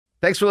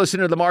Thanks for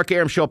listening to the Mark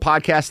Arum Show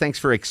podcast. Thanks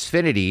for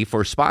Xfinity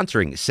for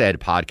sponsoring said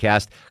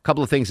podcast. A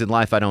couple of things in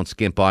life I don't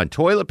skimp on.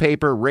 Toilet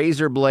paper,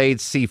 razor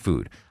blades,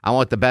 seafood. I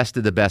want the best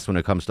of the best when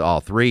it comes to all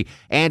three.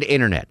 And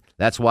internet.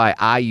 That's why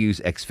I use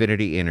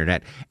Xfinity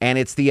Internet. And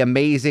it's the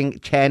amazing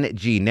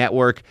 10G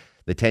network.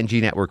 The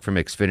 10G network from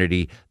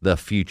Xfinity. The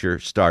future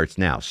starts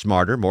now.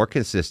 Smarter, more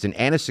consistent,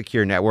 and a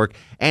secure network.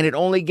 And it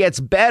only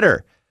gets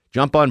better.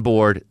 Jump on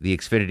board the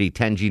Xfinity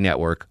 10G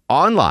network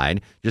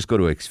online. Just go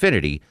to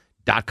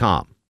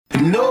Xfinity.com.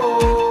 No,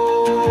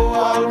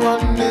 I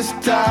want this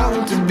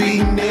town to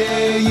be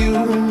near you.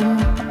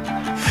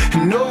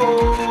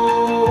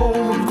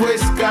 No, gray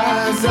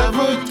skies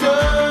ever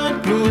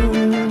turn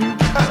blue.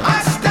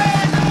 I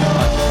stand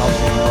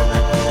alone.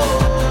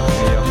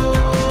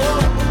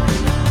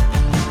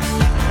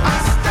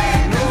 I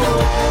stand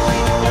alone.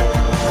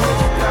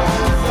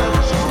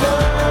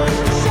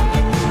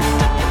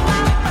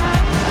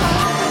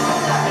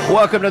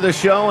 Welcome to the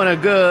show and a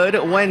good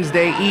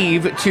Wednesday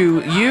Eve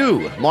to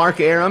you. Mark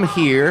Arum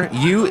here,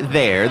 you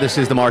there. This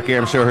is the Mark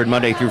Arum Show, heard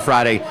Monday through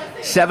Friday,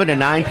 7 to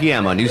 9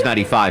 p.m. on News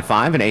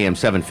 95.5 and AM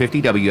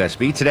 750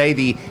 WSB. Today,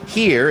 the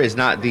here is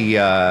not the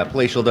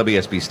palatial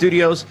WSB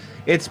studios.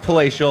 It's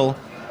palatial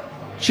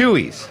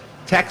Chewy's.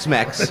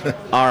 Tex-Mex,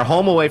 our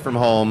home away from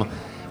home.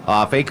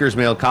 Fakers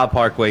Mill, Cobb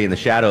Parkway in the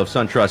shadow of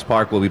SunTrust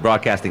Park. We'll be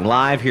broadcasting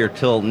live here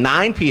till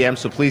 9 p.m.,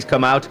 so please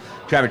come out.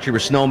 Travis Trooper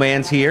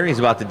Snowman's here. He's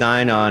about to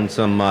dine on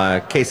some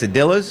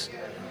quesadillas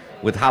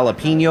with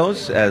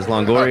jalapenos, as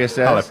Longoria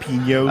says.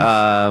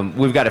 Jalapenos.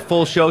 We've got a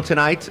full show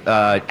tonight.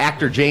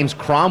 Actor James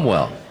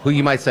Cromwell, who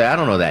you might say, I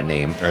don't know that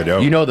name. I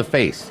don't. You know the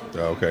face.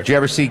 Oh, okay. Did you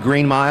ever see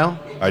Green Mile?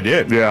 I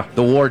did. Yeah.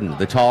 The warden,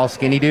 the tall,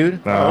 skinny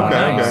dude. Oh,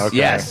 okay.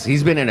 Yes,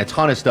 he's been in a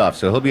ton of stuff,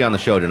 so he'll be on the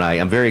show tonight.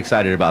 I'm very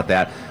excited about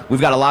that. We've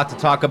got a lot to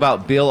talk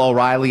about. Bill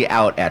O'Reilly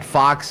out at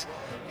Fox.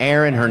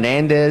 Aaron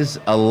Hernandez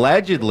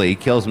allegedly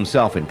kills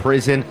himself in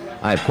prison.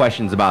 I have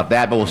questions about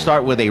that, but we'll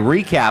start with a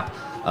recap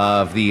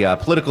of the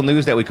political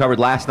news that we covered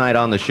last night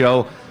on the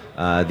show.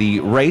 The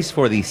race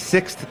for the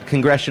 6th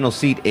congressional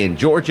seat in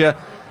Georgia.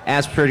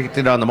 As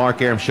predicted on the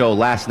Mark Arum Show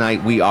last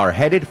night, we are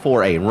headed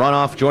for a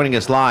runoff. Joining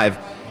us live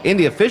in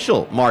the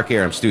official Mark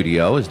Arum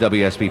studio is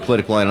WSB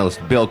political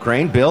analyst Bill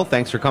Crane. Bill,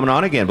 thanks for coming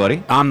on again,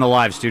 buddy. I'm the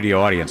live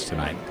studio audience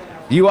tonight.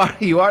 You are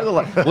the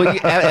well.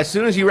 As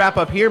soon as you wrap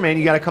up here, man,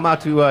 you got to come out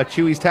to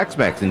Chewy's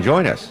Tex-Mex and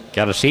join us.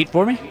 Got a seat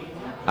for me?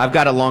 I've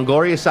got a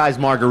Longoria-sized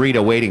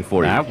margarita waiting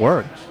for you. That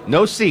works.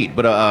 No seat,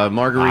 but a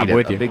margarita, I'm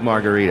with you. a big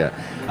margarita.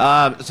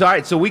 All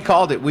right, so we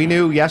called it. We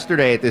knew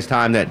yesterday at this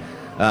time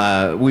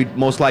that we'd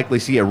most likely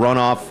see a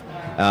runoff,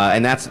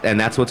 and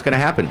that's what's going to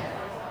happen.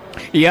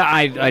 Yeah,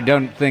 I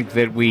don't think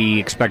that we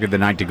expected the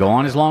night to go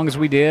on as long as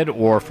we did,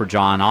 or for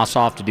Jon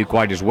Ossoff to do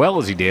quite as well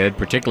as he did,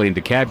 particularly in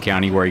DeKalb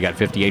County where he got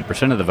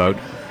 58% of the vote.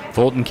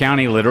 Fulton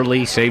County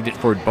literally saved it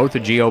for both the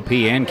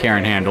GOP and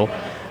Karen Handel.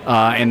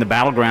 And the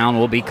battleground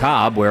will be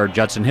Cobb, where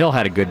Judson Hill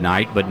had a good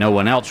night, but no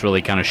one else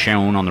really kind of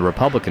shone on the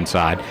Republican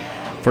side.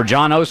 For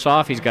Jon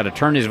Ossoff, he's got to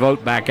turn his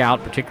vote back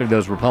out, particularly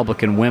those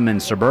Republican women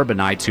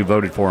suburbanites who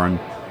voted for him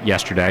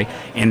yesterday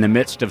in the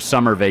midst of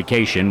summer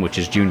vacation, which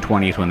is June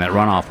 20th when that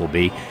runoff will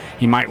be.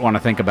 He might want to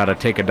think about a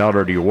take a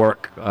daughter to your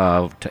work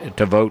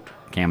to vote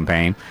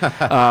campaign.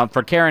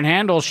 For Karen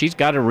Handel, she's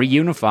got to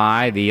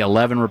reunify the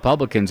 11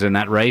 Republicans in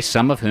that race,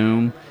 some of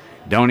whom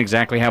don't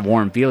exactly have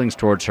warm feelings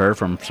towards her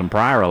from some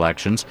prior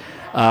elections,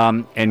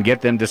 and get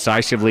them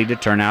decisively to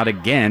turn out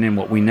again in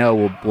what we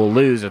know will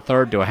lose a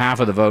third to a half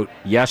of the vote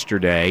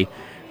yesterday,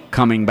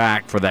 coming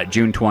back for that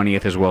June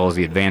 20th as well as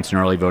the advance and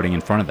early voting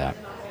in front of that.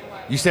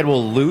 You said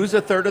we'll lose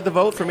a third of the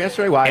vote from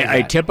yesterday? Why is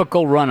A that?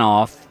 typical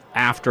runoff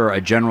after a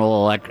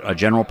general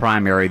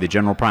primary, the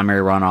general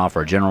primary runoff,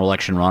 or a general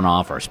election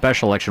runoff, or a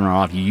special election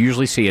runoff, you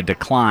usually see a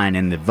decline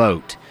in the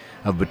vote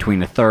of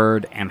between a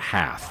third and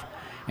half.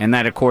 And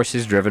that, of course,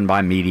 is driven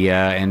by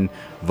media and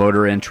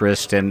voter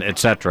interest and et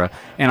cetera.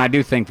 And I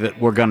do think that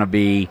we're going to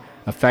be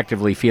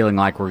effectively feeling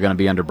like we're going to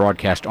be under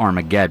broadcast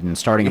Armageddon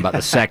starting about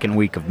the second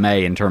week of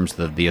May in terms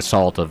of the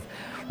assault of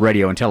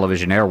radio and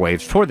television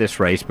airwaves for this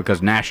race,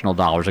 because national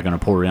dollars are going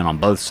to pour in on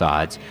both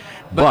sides.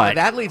 But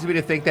that leads me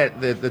to think that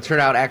the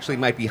turnout actually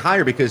might be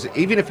higher, because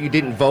even if you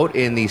didn't vote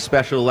in the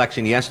special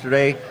election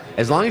yesterday,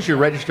 as long as you're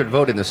registered to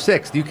vote in the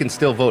 6th, you can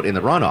still vote in the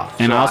runoff.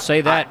 And so I'll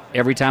say that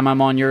every time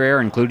I'm on your air,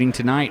 including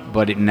tonight,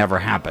 but it never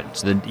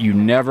happens. You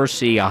never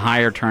see a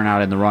higher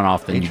turnout in the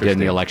runoff than you did in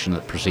the election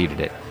that preceded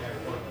it.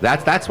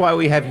 That's why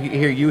we have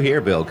you here,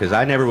 Bill, because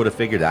I never would have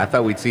figured that. I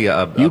thought we'd see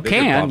a You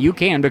bigger bump.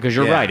 can, because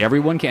you're Yeah. right.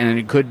 Everyone can, and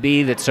it could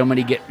be that so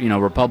many get,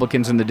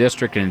 Republicans in the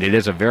district, and it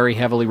is a very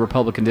heavily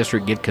Republican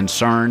district, get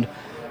concerned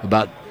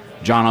about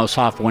Jon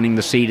Ossoff winning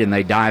the seat and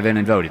they dive in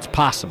and vote. It's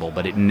possible,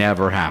 but it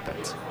never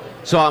happens.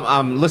 So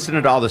I'm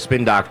listening to all the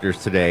spin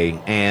doctors today,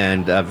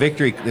 and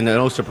victory,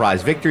 no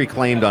surprise, victory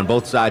claimed on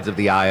both sides of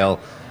the aisle.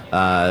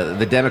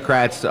 The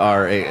Democrats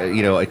are,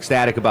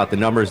 ecstatic about the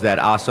numbers that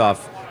Ossoff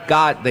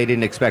got. They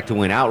didn't expect to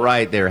win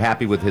outright. They're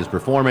happy with his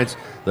performance.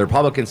 The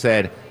Republicans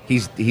said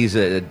he's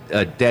a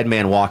dead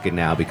man walking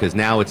now, because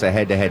now it's a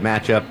head-to-head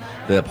matchup.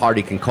 The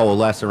party can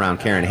coalesce around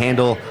Karen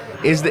Handel,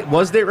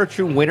 Was there a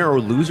true winner or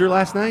loser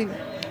last night?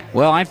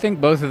 Well, I think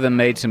both of them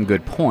made some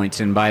good points,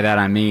 and by that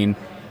I mean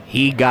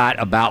he got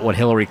about what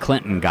Hillary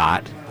Clinton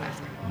got,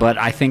 but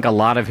I think a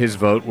lot of his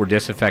vote were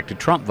disaffected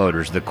Trump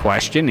voters. The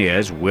question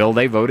is, will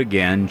they vote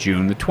again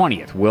June the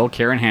 20th? Will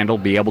Karen Handel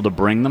be able to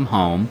bring them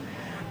home,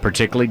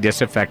 particularly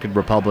disaffected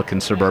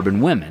Republican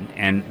suburban women?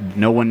 And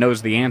no one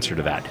knows the answer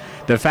to that.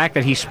 The fact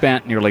that he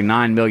spent nearly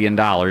 $9 million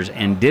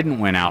and didn't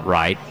win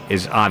outright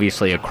is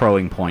obviously a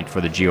crowing point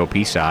for the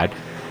GOP side.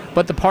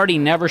 But the party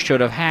never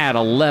should have had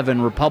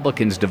 11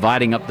 Republicans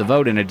dividing up the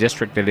vote in a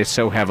district that is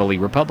so heavily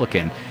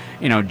Republican.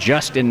 You know,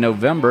 just in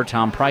November,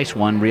 Tom Price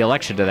won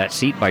re-election to that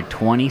seat by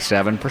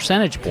 27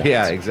 percentage points.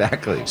 Yeah,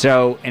 exactly.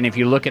 So, and if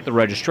you look at the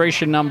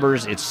registration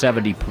numbers, it's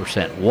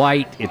 70%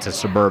 white. It's a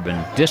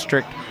suburban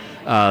district.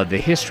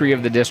 The history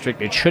of the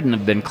district, it shouldn't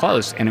have been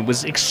close, and it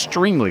was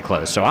extremely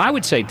close. So I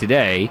would say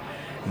today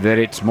that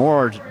it's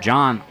more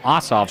Jon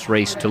Ossoff's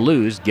race to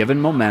lose, given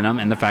momentum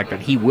and the fact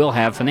that he will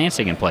have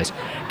financing in place.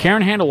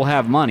 Karen Handel will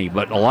have money,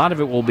 but a lot of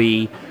it will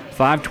be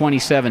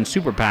 527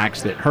 super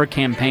PACs that her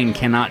campaign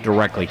cannot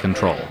directly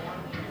control.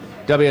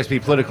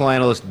 WSB political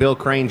analyst Bill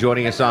Crane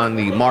joining us on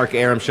the Mark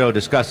Arum Show,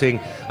 discussing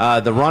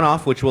the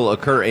runoff, which will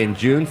occur in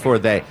June for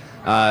the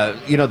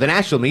the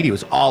national media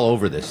was all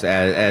over this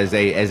as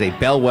a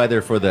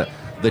bellwether for the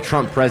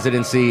Trump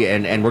presidency,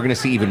 and we're going to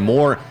see even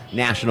more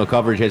national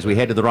coverage as we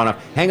head to the runoff.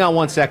 Hang on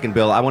one second,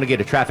 Bill. I want to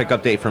get a traffic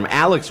update from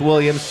Alex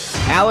Williams.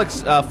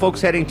 Alex, folks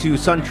heading to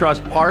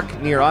SunTrust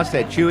Park near us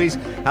at Chewy's.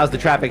 How's the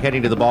traffic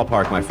heading to the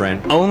ballpark, my friend?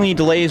 Only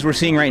delays we're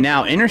seeing right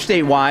now.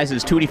 Interstate-wise,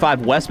 is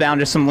 285 westbound,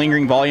 just some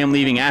lingering volume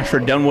leaving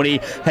Ashford Dunwoody,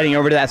 heading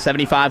over to that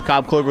 75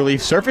 Cobb Cloverleaf.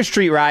 Surface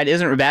Street ride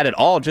isn't bad at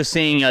all, just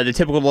seeing the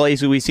typical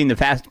delays that we've seen the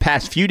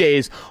past few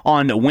days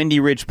on Windy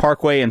Ridge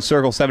Parkway and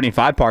Circle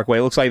 75 Parkway.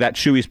 It looks like that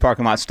Chewy's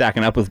parking lot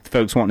stacking up with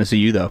folks wanting to see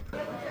you, though.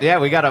 Yeah,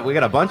 we got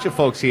a bunch of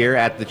folks here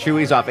at the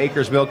Chewy's off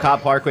Acres Mill,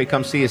 Cobb Parkway.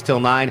 Come see us till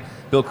 9.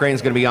 Bill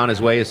Crane's going to be on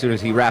his way as soon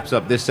as he wraps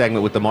up this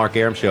segment with the Mark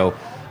Arum Show.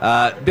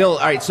 Bill, all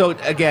right, so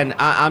again,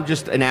 I'm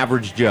just an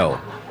average Joe,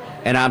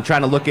 and I'm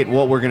trying to look at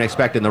what we're going to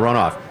expect in the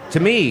runoff.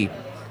 To me,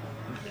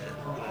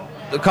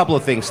 a couple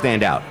of things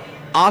stand out.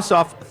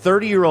 Ossoff,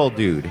 30-year-old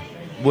dude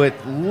with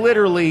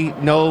literally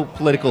no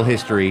political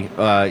history,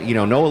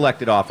 no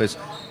elected office,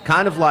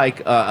 kind of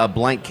like a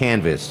blank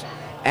canvas.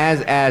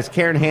 As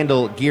Karen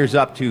Handel gears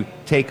up to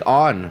take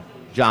on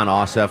Jon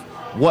Ossoff,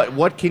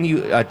 what can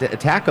you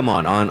attack him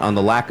on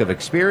the lack of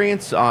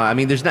experience? I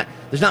mean, there's not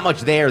much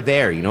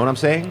there. You know what I'm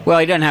saying? Well,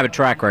 he doesn't have a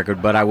track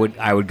record, but I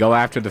would go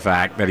after the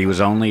fact that he was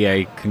only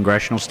a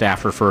congressional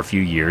staffer for a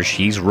few years.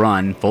 She's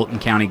run Fulton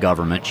County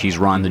government. She's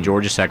run the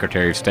Georgia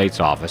Secretary of State's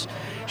office.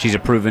 She's a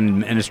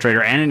proven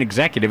administrator and an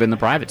executive in the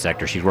private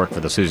sector. She's worked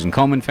for the Susan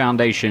Komen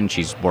Foundation.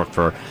 She's worked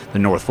for the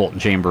North Fulton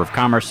Chamber of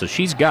Commerce. So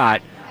she's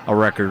got a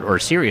record, or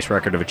a serious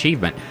record of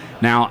achievement.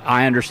 Now,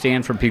 I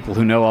understand from people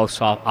who know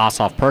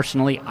Ossoff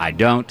personally, I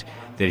don't,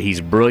 that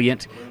he's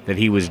brilliant, that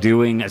he was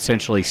doing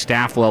essentially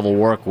staff-level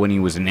work when he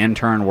was an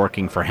intern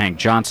working for Hank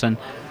Johnson,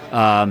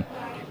 and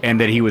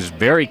that he was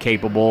very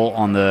capable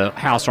on the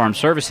House Armed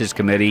Services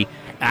Committee,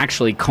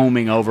 actually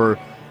combing over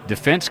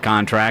defense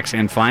contracts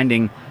and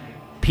finding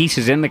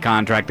pieces in the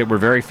contract that were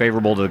very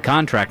favorable to the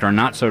contractor and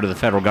not so to the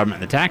federal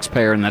government and the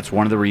taxpayer, and that's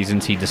one of the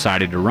reasons he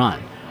decided to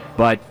run.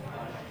 But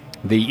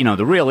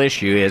the real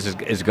issue is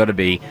going to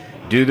be,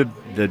 do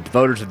the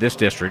voters of this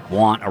district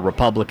want a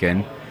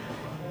Republican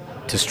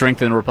to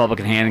strengthen the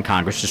Republican hand in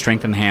Congress, to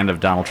strengthen the hand of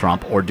Donald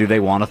Trump, or do they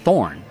want a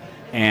thorn?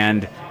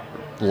 And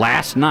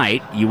last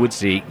night you would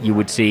see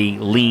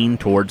lean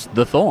towards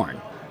the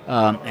thorn,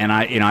 and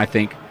I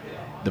think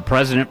the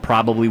president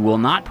probably will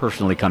not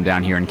personally come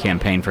down here and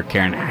campaign for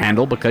Karen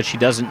Handel because she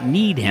doesn't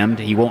need him.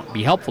 He won't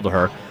be helpful to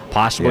her.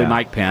 Possibly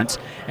Mike Pence,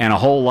 and a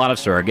whole lot of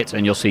surrogates,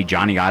 and you'll see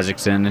Johnny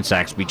Isakson and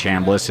Saxby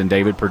Chambliss and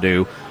David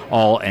Perdue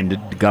and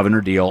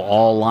Governor Deal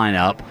all line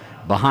up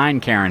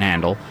behind Karen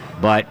Handel,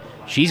 but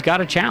she's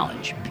got a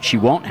challenge. She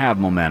won't have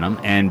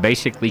momentum, and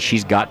basically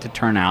she's got to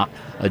turn out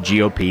a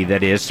GOP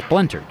that is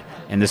splintered.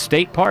 And the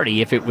state party,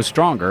 if it was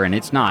stronger, and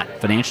it's not,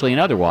 financially and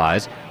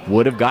otherwise,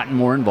 would have gotten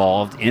more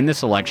involved in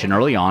this election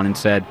early on and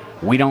said,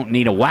 we don't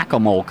need a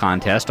whack-a-mole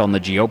contest on the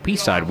GOP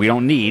side. We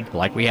don't need,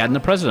 like we had in the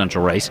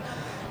presidential race,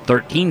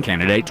 13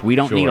 candidates. We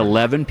don't need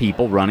 11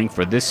 people running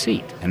for this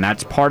seat. And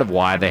that's part of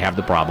why they have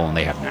the problem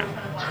they have now.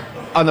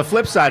 On the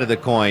flip side of the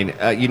coin,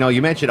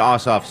 you mentioned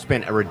Ossoff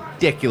spent a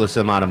ridiculous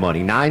amount of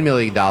money, $9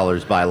 million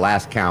by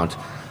last count.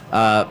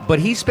 But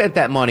he spent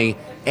that money,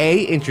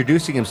 A,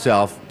 introducing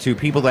himself to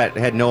people that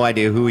had no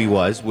idea who he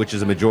was, which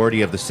is a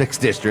majority of the 6th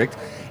district,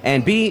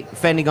 and B,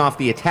 fending off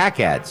the attack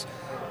ads.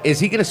 Is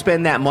he going to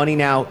spend that money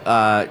now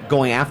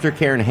going after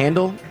Karen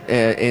Handel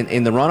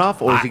in the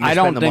runoff, or is he going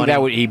to spend the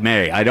money? He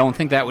may. I don't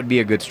think that would be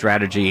a good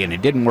strategy, and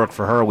it didn't work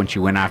for her when she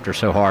went after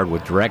so hard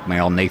with direct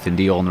mail Nathan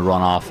Deal in the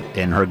runoff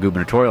in her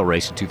gubernatorial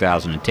race in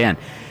 2010.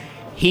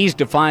 He's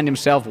defined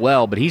himself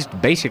well, but he's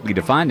basically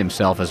defined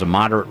himself as a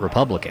moderate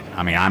Republican.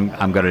 I mean,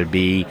 I'm going to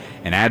be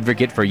an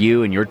advocate for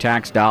you and your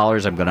tax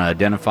dollars. I'm going to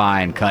identify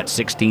and cut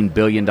 $16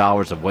 billion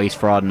of waste,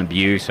 fraud, and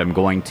abuse. I'm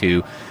going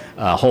to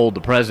hold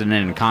the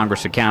president and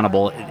Congress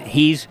accountable.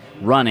 He's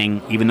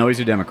running, even though he's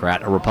a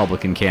Democrat, a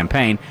Republican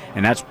campaign,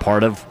 and that's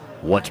part of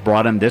what's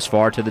brought him this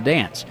far to the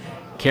dance.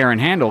 Karen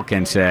Handel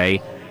can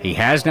say he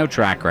has no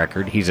track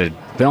record. He's a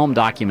film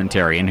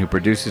documentarian who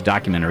produces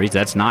documentaries.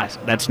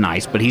 That's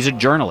nice, but he's a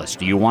journalist.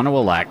 Do you want to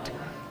elect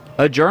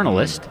a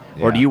journalist,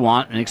 or do you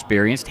want an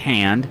experienced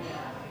hand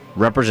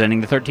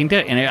representing the 13th?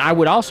 And I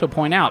would also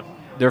point out,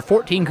 there are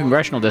 14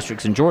 congressional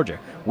districts in Georgia.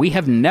 We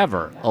have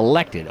never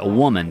elected a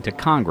woman to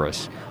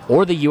Congress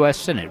or the U.S.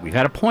 Senate. We've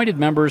had appointed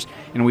members,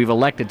 and we've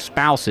elected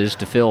spouses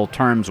to fill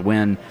terms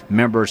when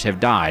members have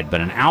died. But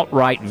an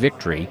outright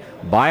victory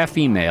by a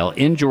female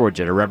in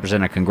Georgia to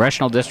represent a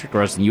congressional district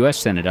or as the U.S.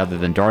 Senate, other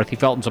than Dorothy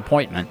Felton's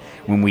appointment,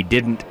 when we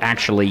didn't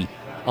actually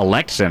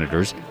elect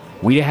senators,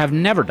 we have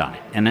never done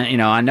it. And,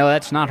 I know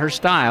that's not her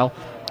style,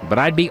 but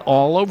I'd be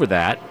all over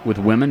that with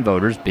women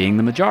voters being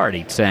the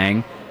majority,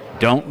 saying,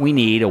 don't we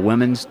need a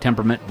women's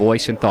temperament,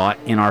 voice, and thought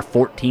in our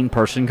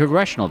 14-person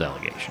congressional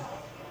delegation?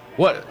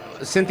 What,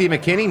 Cynthia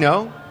McKinney?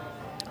 No?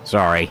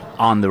 Sorry,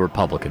 on the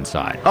Republican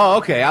side. Oh,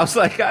 okay. I was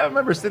like, I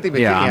remember Cynthia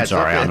McKinney. Yeah, I'm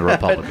sorry, on the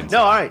Republican side.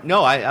 No, all right.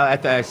 No,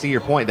 I see your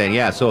point then.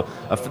 Yeah, so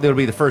there'll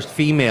be the first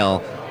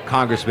female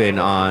congressman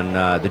on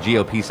the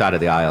GOP side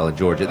of the aisle in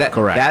Georgia.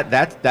 Correct.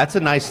 That's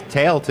a nice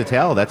tale to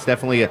tell. That's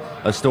definitely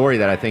a story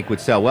that I think would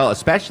sell well,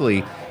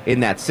 especially in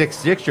that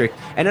 6th district.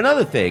 And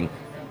another thing,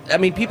 I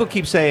mean, people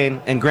keep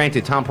saying, and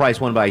granted, Tom Price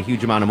won by a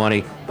huge amount of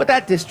money, but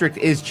that district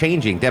is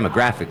changing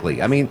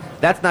demographically. I mean,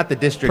 that's not the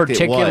district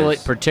it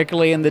was.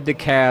 Particularly in the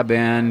DeKalb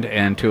end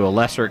and to a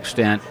lesser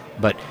extent,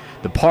 but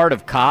the part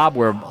of Cobb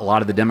where a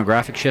lot of the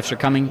demographic shifts are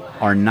coming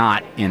are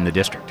not in the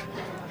district.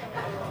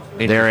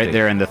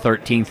 They're in the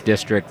 13th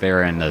district.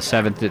 They're in the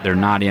 7th. They're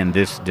not in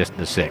the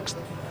 6th.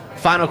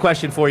 Final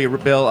question for you,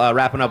 Bill,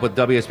 wrapping up with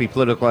WSB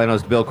political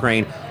analyst Bill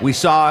Crane. We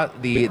saw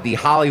the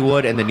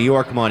Hollywood and the New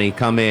York money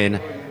come in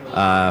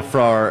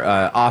for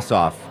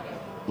Ossoff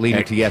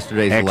leading to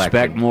yesterday's election.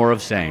 Expect more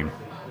of same.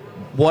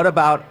 What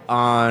about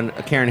on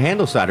Karen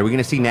Handel's side? Are we going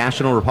to see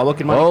national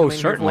Republican money? Oh,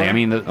 certainly. I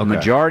mean, the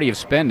majority of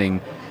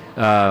spending,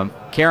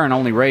 Karen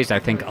only raised, I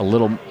think, a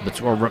little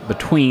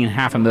between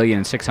 $500,000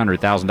 and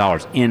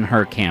 $600,000 in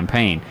her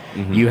campaign.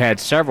 Mm-hmm. You had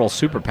several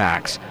super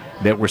PACs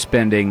that were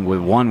spending,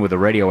 with a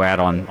radio ad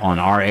on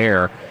our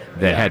air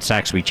that had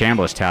Saxby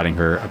Chambliss touting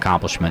her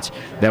accomplishments.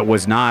 That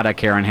was not a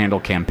Karen Handel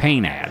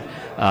campaign ad.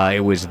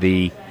 It was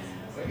the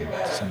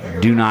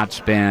Do Not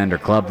Spend or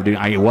Club for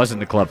it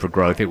wasn't the Club for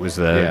Growth. It was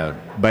the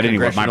but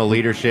anyway, my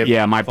leadership.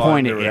 Yeah, my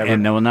point,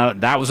 and no,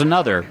 that was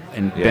another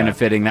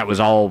benefiting. That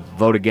was all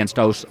vote against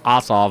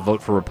Ossoff,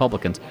 vote for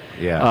Republicans.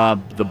 Yeah,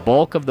 the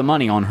bulk of the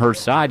money on her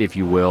side, if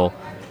you will,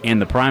 in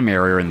the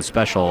primary or in the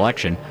special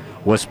election,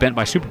 was spent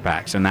by super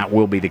PACs, and that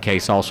will be the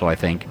case also, I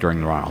think,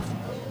 during the runoff.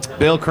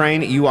 Bill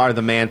Crane, you are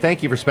the man.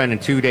 Thank you for spending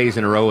 2 days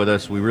in a row with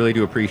us. We really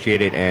do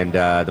appreciate it. And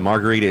the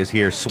margarita is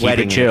here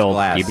sweating Keep it chilled. In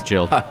glass. Keep it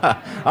chilled. All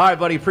right,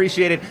 buddy.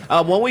 Appreciate it.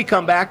 When we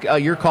come back,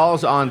 your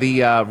calls on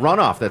the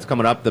runoff that's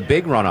coming up, the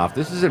big runoff.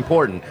 This is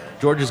important.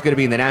 Georgia's going to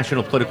be in the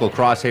national political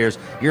crosshairs.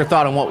 Your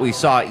thought on what we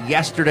saw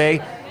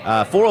yesterday.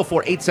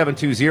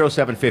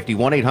 404-872-0750,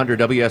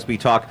 1-800-WSB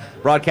Talk,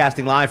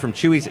 broadcasting live from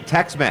Chewy's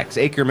Tex-Mex,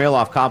 Acre Mill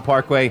off Cobb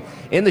Parkway,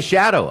 in the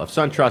shadow of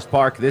SunTrust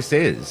Park. This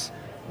is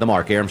The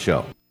Mark Arum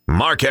Show.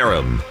 Mark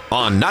Arum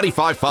on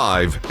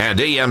 95.5 and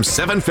AM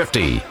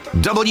 750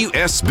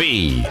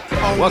 WSB.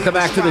 Welcome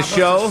back to the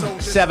show.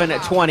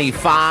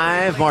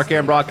 7:25. Mark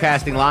Arum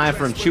broadcasting live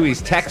from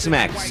Chewy's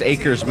Tex-Mex,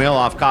 Acres Mill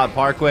off Cobb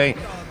Parkway.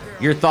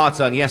 Your thoughts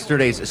on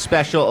yesterday's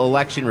special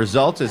election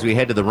results as we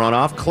head to the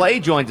runoff.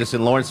 Clay joins us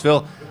in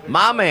Lawrenceville.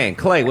 My man,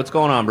 Clay, what's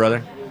going on,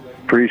 brother?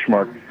 Preach,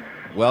 Mark.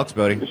 Welks,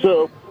 buddy.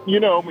 So, you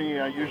know me,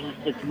 I usually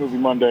stick to Movie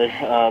Monday,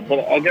 but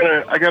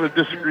I gotta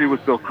disagree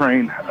with Bill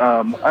Crane.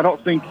 I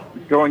don't think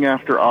going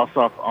after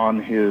Ossoff on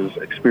his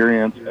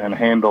experience and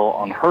Handel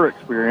on her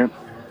experience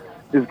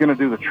is going to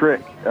do the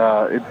trick.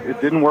 It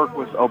didn't work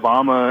with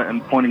Obama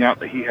and pointing out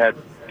that he had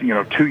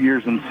 2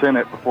 years in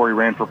Senate before he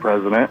ran for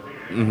president.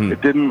 Mm-hmm.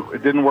 It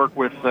didn't work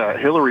with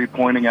Hillary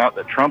pointing out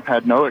that Trump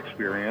had no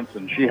experience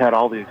and she had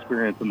all the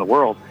experience in the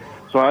world.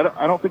 So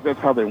I don't think that's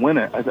how they win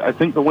it. I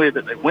think the way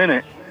that they win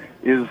it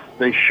is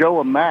they show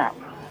a map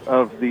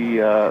of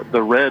the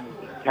red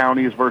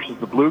counties versus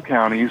the blue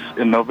counties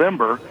in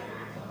November,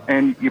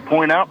 and you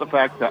point out the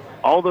fact that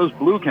all those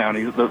blue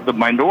counties, the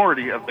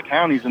minority of the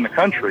counties in the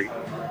country,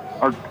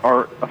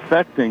 are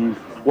affecting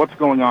what's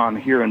going on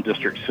here in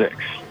District 6.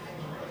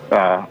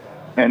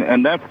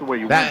 And that's the way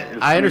you win.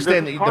 I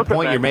understand the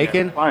point you're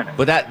making,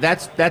 but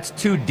that's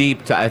too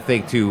deep to, I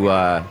think,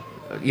 to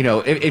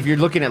if you're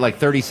looking at like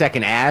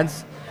 30-second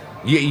ads.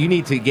 You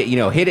need to get,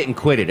 hit it and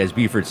quit it, as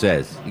Buford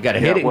says. You got to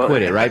hit it and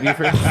quit it, right,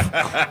 Buford?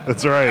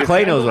 That's right.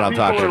 Clay knows what I'm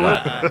talking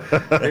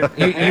about.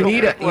 You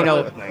need a,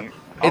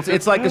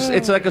 it's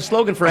like a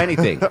slogan for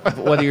anything,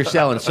 whether you're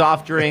selling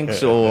soft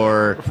drinks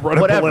or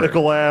whatever.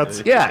 Political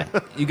ads. Yeah,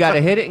 you got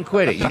to hit it and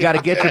quit it. You got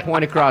to get your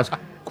point across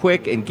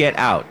quick and get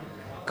out.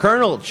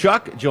 Colonel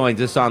Chuck joins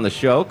us on the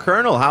show.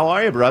 Colonel, how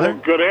are you, brother?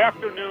 Well, good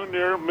afternoon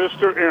there,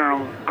 Mr.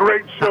 Arum.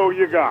 Great show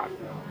you got.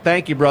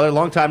 Thank you, brother.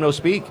 Long time no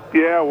speak.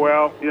 Yeah,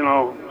 well,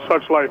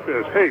 such life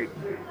is. Hey,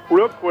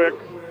 real quick,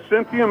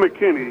 Cynthia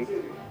McKinney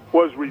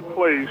was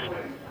replaced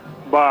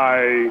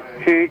by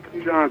Hank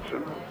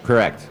Johnson.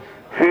 Correct.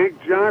 Hank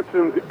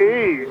Johnson's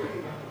aide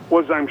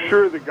was, I'm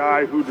sure, the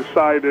guy who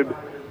decided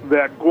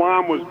that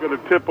Guam was going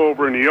to tip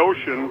over in the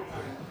ocean,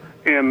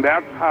 and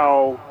that's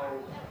how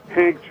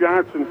Hank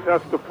Johnson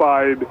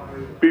testified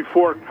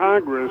before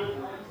Congress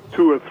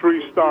to a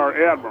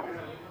 3-star admiral.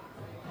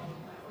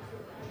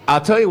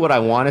 I'll tell you what I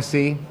want to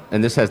see,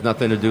 and this has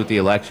nothing to do with the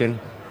election.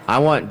 I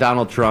want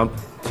Donald Trump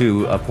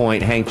to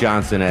appoint Hank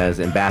Johnson as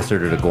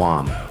ambassador to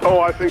Guam. Oh,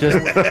 I think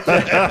just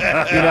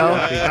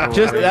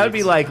that would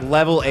be like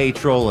level A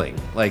trolling.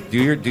 Like,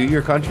 do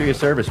your country a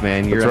service,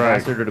 man. You're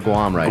ambassador to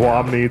Guam right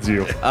now. Guam needs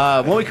you.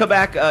 When we come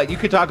back, you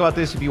can talk about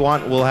this if you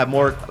want. We'll have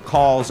more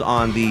calls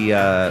on the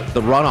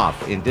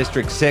runoff in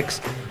District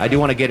 6. I do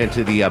want to get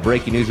into the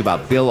breaking news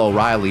about Bill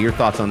O'Reilly. Your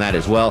thoughts on that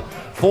as well.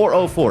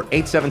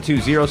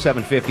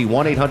 404-872-0750,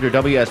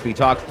 1-800-WSB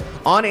Talk,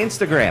 on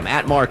Instagram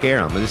at Mark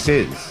Arum. This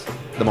is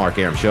The Mark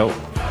Arum Show.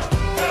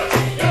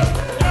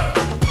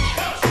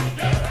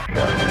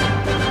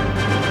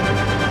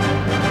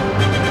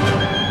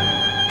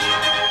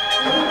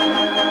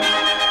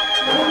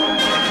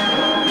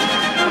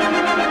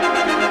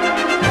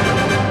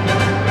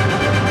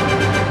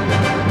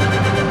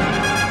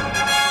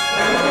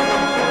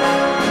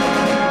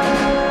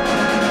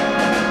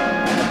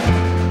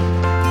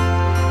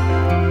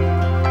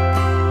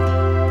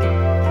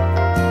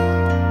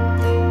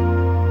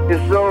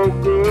 It's so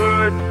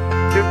good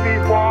to be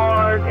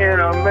born in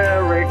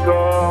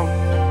America,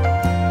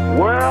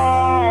 where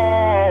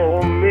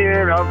all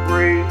men are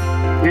free.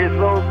 It's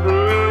so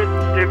good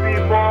to be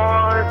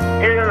born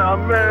in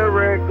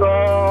America,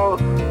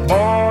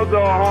 all the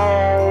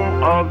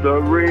home of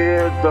the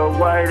red, the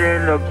white,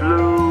 and the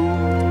blue.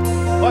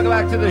 Welcome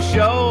back to the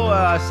show.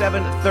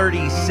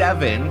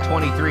 7:37,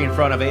 23 in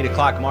front of 8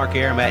 o'clock. Mark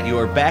Arum at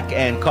your beck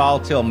and call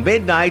till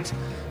midnight.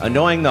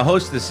 Annoying the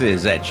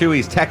hostesses at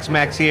Chewy's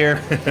Tex-Mex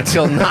here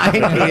until 9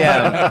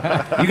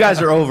 p.m. You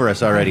guys are over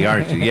us already,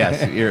 aren't you?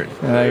 Yes.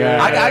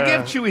 I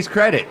give Chewy's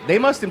credit. They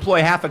must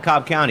employ half of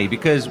Cobb County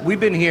because we've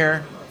been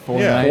here Four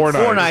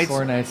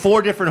nights,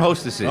 4 different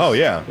hostesses. Oh,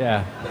 yeah.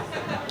 Yeah.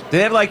 Do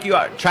they have like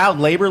child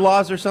labor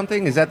laws or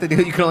something? Is that the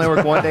deal? You can only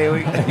work one day a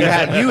week?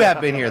 You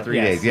have been here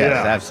 3 days.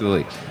 Yes,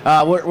 absolutely.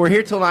 We're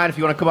here till 9. If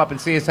you want to come up and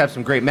see us, have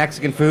some great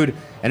Mexican food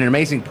and an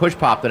amazing push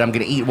pop that I'm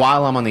going to eat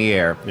while I'm on the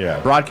air. Yeah.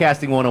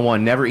 Broadcasting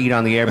 101, never eat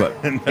on the air, but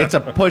it's a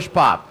push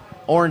pop.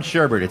 Orange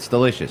sherbet. It's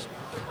delicious.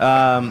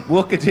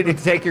 We'll continue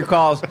to take your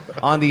calls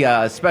on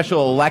the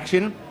special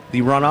election,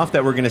 the runoff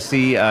that we're going to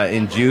see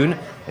in June.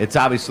 It's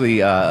obviously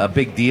a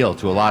big deal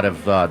to a lot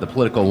of the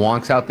political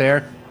wonks out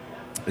there.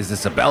 Is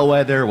this a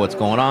bellwether? What's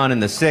going on in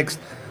the 6th?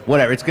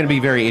 Whatever. It's going to be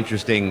very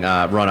interesting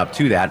run-up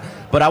to that.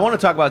 But I want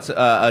to talk about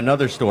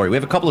another story. We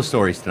have a couple of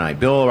stories tonight.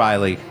 Bill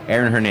O'Reilly,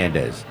 Aaron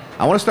Hernandez.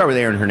 I want to start with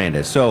Aaron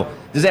Hernandez. So,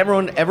 is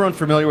everyone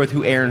familiar with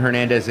who Aaron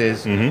Hernandez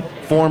is? Mm-hmm.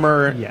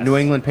 Former New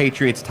England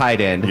Patriots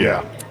tight end.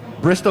 Yeah.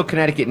 Bristol,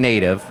 Connecticut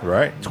native.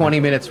 Right.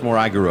 20 minutes from where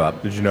I grew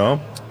up. Did you know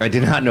him? I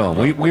did not know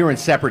him. We were in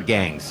separate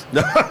gangs.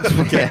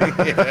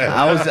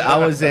 I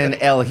was in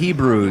El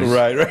Hebrews.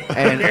 Right.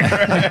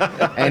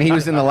 And he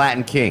was in the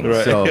Latin Kings.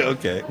 Right. So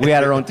Okay. we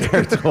had our own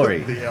territory.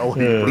 The El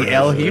Hebrews. The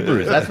El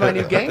Hebrews. That's my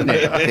new gang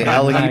name. The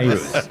El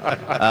Hebrews.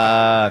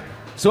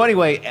 So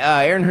anyway,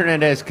 Aaron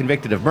Hernandez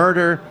convicted of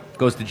murder.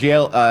 Goes to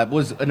jail.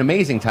 Was an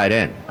amazing tight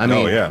end. I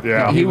mean,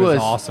 he was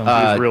awesome. He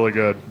was really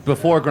good.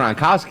 Before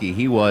Gronkowski,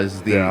 he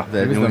was the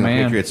New England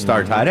Patriots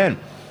star tight end.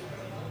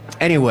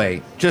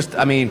 Anyway,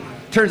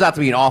 turns out to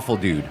be an awful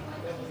dude.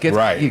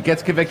 He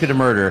gets convicted of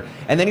murder,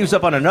 and then he was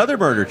up on another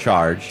murder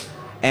charge,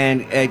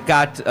 and it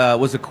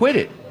was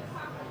acquitted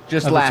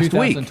just last week.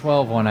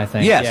 2012 one, I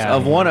think. Yes,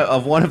 of one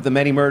of the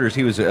many murders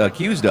he was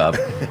accused of,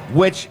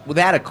 which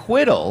that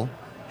acquittal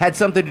had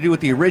something to do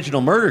with the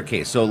original murder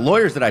case. So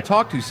lawyers that I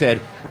talked to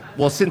said,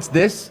 well, since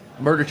this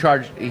murder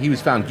charge he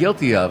was found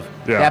guilty of,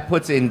 that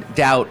puts in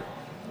doubt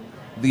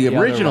the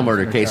original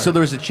murder case. So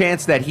there was a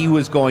chance that he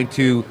was going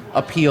to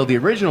appeal the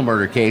original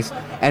murder case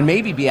and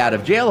maybe be out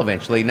of jail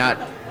eventually, not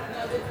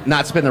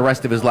spend the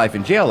rest of his life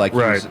in jail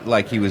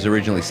like he was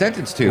originally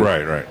sentenced to.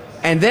 Right.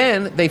 And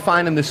then they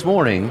find him this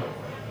morning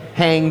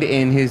hanged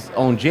in his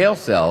own jail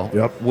cell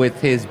with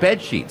his bed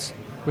sheets.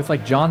 With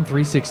like John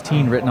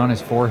 3:16 written on his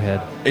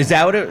forehead. Is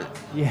that what it?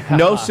 Yeah.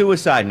 No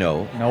suicide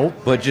note. Nope.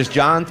 But just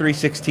John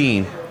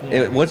 3:16.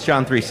 What's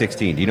John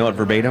 3:16? Do you know it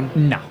verbatim?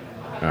 No.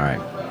 All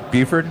right.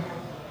 Buford?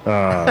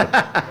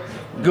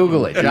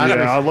 Google it. John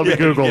let me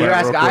Google it.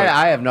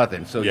 I have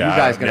nothing, so you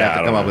guys gonna have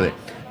to come up with it.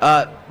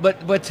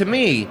 But to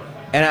me,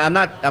 and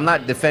I'm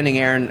not defending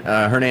Aaron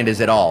Hernandez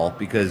at all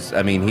because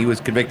he was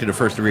convicted of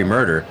first-degree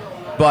murder,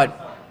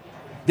 but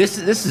this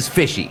is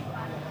fishy.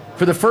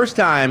 For the first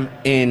time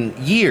in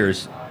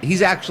years,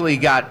 he's actually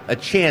got a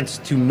chance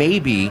to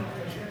maybe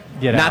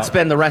not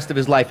spend the rest of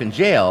his life in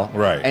jail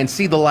and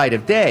see the light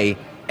of day,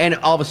 and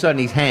all of a sudden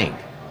he's hanged.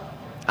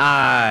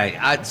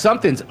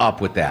 Something's up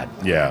with that.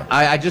 Yeah.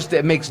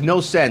 It makes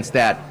no sense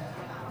that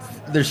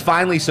there's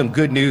finally some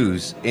good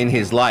news in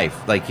his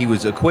life. Like, he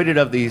was acquitted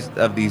of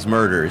these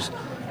murders,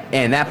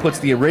 and that puts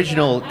the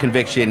original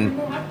conviction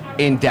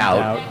in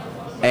doubt.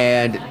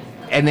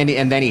 And then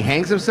he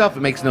hangs himself.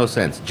 It makes no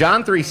sense.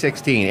 John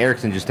 3:16.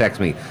 Erickson just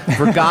texted me.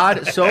 For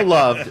God so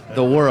loved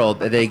the world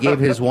that they gave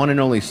his one and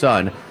only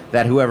Son,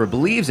 that whoever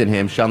believes in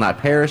him shall not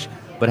perish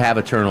but have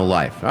eternal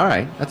life. All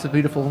right, that's a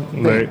beautiful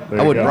thing. There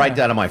I wouldn't go. write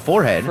that on my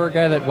forehead. For a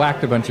guy that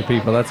whacked a bunch of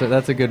people, that's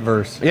a good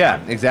verse. Yeah,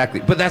 exactly.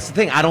 But that's the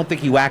thing. I don't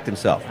think he whacked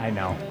himself. I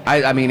know.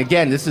 I mean,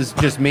 again, this is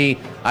just me.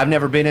 I've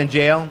never been in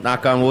jail.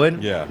 Knock on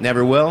wood. Yeah.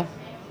 Never will.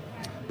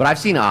 But I've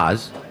seen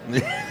Oz.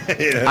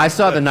 I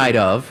saw the night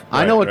of.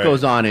 I know what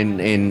goes on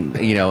in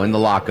the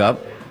lockup,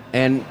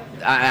 and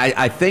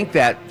I think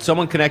that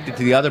someone connected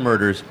to the other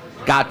murders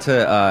got to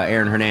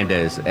Aaron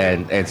Hernandez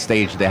and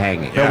staged the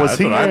hanging. Now, was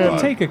he It would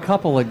take a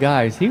couple of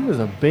guys. He was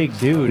a big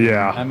dude.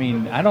 Yeah. I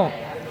mean, I don't.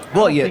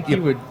 Well, think he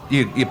would.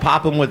 you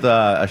pop him with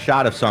a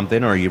shot of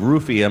something, or you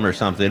roofie him or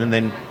something, and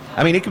then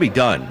I mean, it could be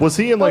done. Was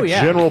he in like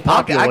yeah. general I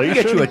population?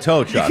 can get you a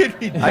tow, Chuck. I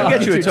can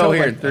get you a tow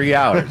here in 3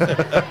 hours.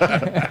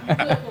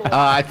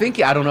 I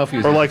don't know if he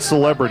was or like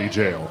celebrity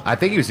jail. I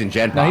think he was in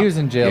Gen Pop. No, he was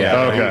in jail.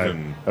 Yeah, Okay. he was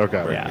in-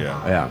 Okay.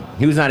 Yeah,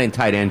 he was not in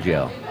tight end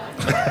jail.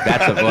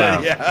 That's a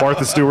wow.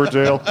 Martha Stewart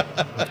jail.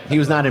 He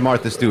was not in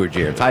Martha Stewart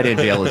jail. Tight end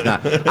jail is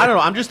not. I don't know.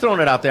 I'm just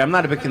throwing it out there. I'm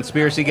not a big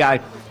conspiracy guy,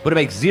 but it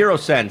makes zero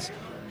sense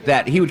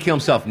that he would kill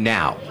himself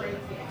now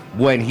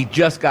when he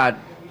just got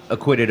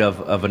acquitted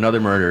of another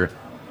murder,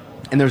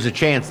 and there's a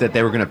chance that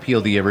they were going to appeal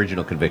the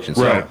original conviction.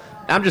 So Right.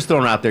 I'm just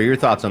throwing out there your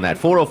thoughts on that.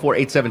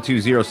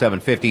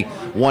 404-872-0750,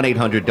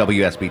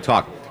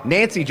 1-800-WSB-TALK.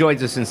 Nancy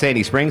joins us in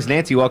Sandy Springs.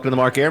 Nancy, welcome to the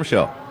Mark Arum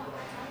Show.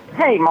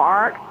 Hey,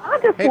 Mark, I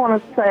just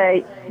want to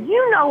say,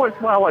 you know as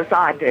well as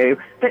I do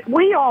that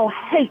we all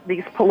hate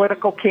these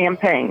political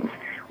campaigns.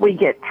 We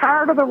get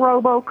tired of the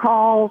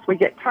robocalls. We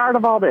get tired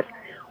of all this.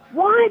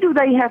 Why do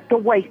they have to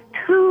wait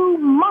 2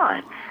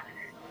 months?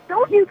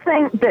 Don't you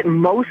think that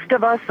most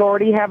of us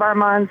already have our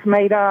minds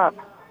made up?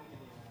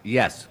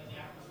 Yes.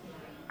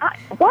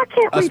 Why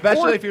can't we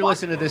Especially force if you're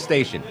listening to this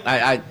station.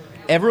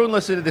 Everyone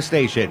listening to this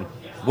station,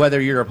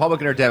 whether you're a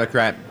Republican or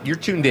Democrat, you're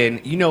tuned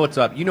in. You know what's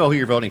up. You know who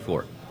you're voting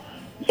for.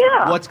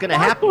 Yeah. What's going to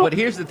happen? But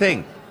here's the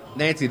thing,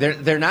 Nancy.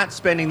 They're not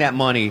spending that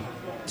money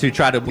to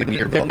try to win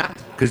your vote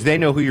because they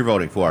know who you're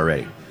voting for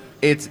already.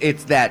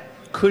 It's that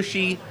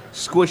cushy,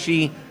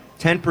 squishy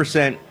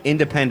 10%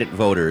 independent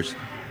voters,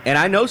 and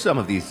I know some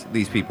of these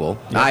people.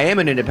 Yep. I am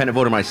an independent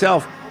voter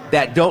myself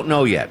that don't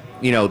know yet.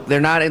 You know,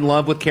 they're not in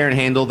love with Karen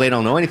Handel. They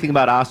don't know anything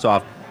about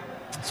Ossoff.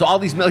 So all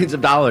these millions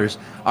of dollars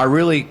are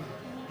really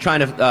trying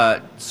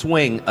to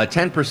swing a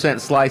 10%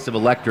 slice of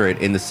electorate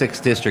in the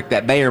 6th district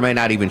that may or may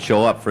not even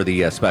show up for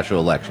the special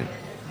election.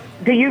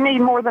 Do you need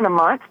more than a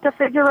month to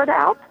figure it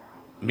out?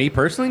 Me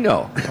personally,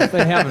 no. If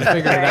they haven't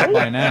figured it out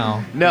by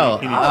now. No.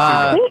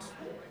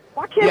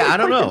 Why can't we I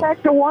don't push know. it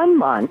back to 1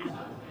 month?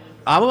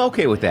 I'm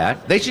okay with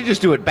that. They should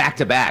just do it back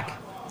to back.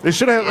 They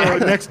should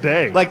have it next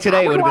day. Like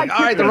today, it would have been, like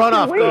all right, the to do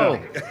runoff, 2 go.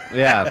 weeks.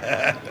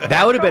 Yeah.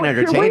 That would have been Go in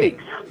 2 entertaining.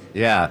 weeks.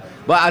 Yeah.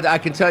 But I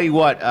can tell you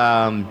what,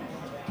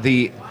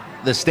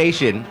 the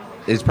station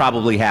is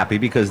probably happy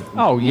because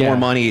more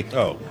money.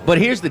 Oh. But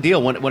here's the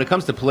deal. When it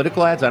comes to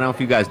political ads, I don't know if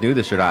you guys knew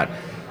this or not,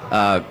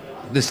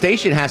 the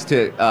station has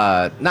to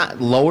not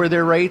lower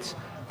their rates,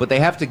 but they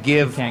have to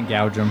give Can't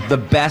gouge them. the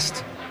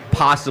best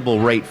possible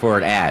rate for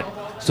an ad.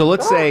 So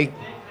let's say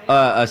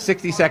a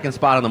 60-second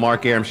spot on the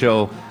Mark Arum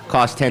Show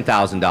costs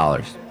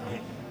 $10,000.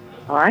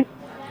 All right.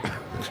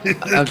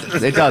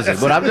 It doesn't,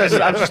 but I'm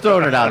just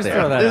throwing it out there.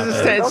 throw that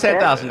This out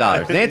is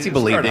 $10,000. Nancy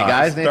believed it,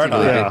 guys. Nancy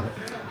believed it.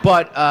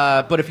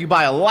 But if you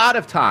buy a lot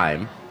of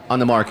time on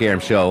the Mark Arum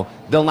Show,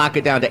 they'll knock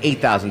it down to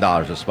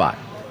 $8,000 a spot.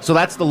 So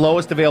that's the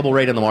lowest available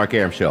rate on the Mark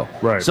Arum Show.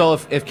 Right. So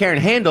if Karen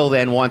Handel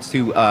then wants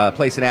to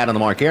place an ad on the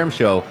Mark Arum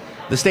Show,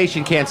 the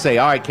station can't say,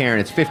 all right, Karen,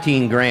 it's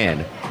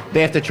 $15,000.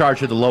 They have to charge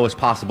her the lowest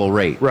possible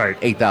rate, right?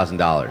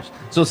 $8,000.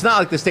 So it's not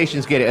like the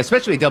stations get it,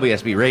 especially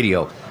WSB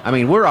Radio. I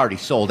mean, we're already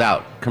sold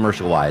out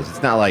commercial-wise.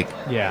 It's not like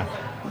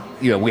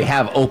we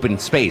have open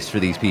space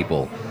for these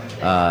people.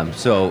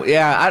 So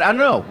yeah, I don't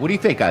know. What do you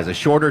think, guys? A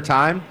shorter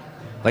time?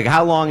 Like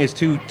how long is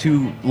too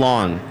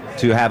long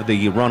to have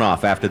the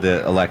runoff after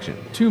the election?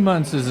 2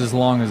 months is as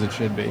long as it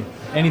should be.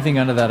 Anything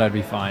under that, I'd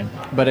be fine.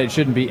 But it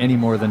shouldn't be any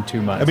more than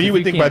 2 months. I mean, you If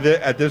would think can't-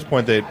 at this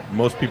point that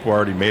most people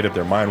already made up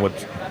their mind what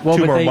Well,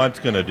 two but more they- months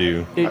going to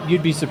do.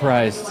 You'd be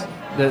surprised.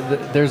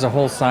 There's a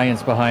whole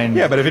science behind.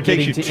 Yeah, but if it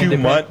takes getting you to 2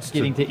 independ- months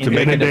getting to to make a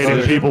independent Inundating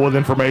voters. people with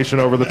information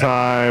over the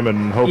time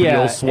and hoping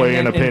you'll sway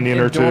an opinion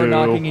or door two.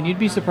 knocking, and you'd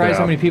be surprised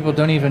how many people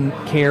don't even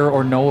care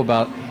or know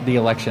about the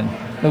election.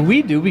 But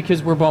we do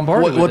because we're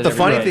bombarded. What with the it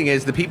funny every day. thing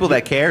is, the people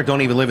that care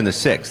don't even live in the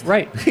 6th.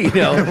 Right. You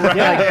know,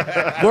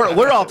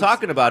 we're all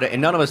talking about it,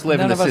 and none of us live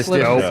None in the of us 6th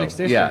live in the district. 6th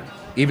district. Yeah.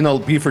 Even though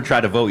Buford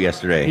tried to vote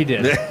yesterday. He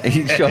did.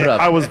 He showed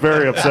up. I was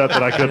very upset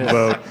that I couldn't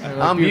vote.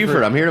 I'm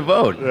Buford. I'm here to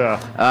vote.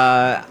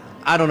 Yeah.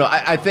 I don't know.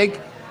 I think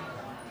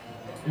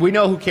we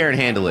know who Karen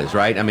Handel is,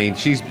 right? I mean,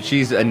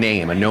 she's a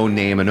known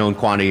name, a known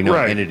quantity, a known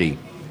Right. entity.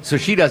 So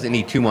she doesn't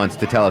need 2 months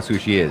to tell us who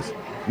she is.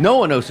 No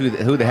one knows who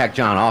the heck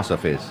John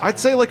Ossoff is. I'd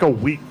say like a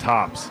week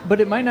tops. But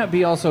it might not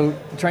be also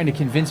trying to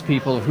convince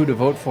people of who to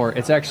vote for.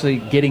 It's actually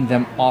getting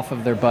them off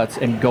of their butts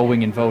and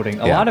going and voting.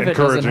 A lot of it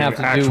doesn't have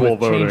to do with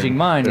changing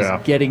minds.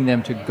 It's getting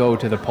them to go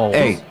to the polls.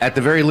 Hey, at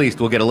the very least,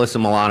 we'll get Alyssa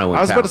Milano.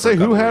 I was about to say,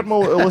 who had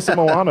Alyssa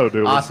Milano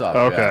do? Ossoff.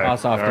 Okay.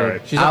 Ossoff did.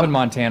 Right. She's up in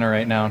Montana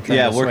right now.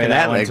 Yeah, working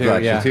that leg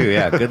too.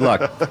 Yeah, good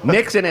luck.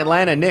 Nick's in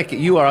Atlanta. Nick,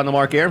 you are on the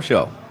Mark Arum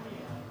Show.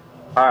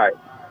 Hi.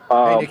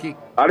 Hey, Nikki.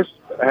 I just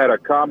had a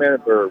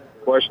comment or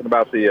question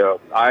about the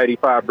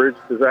I-85 bridge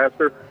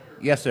disaster.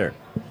 Yes, sir.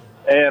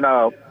 And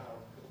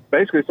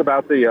basically it's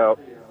about the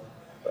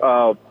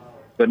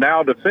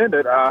now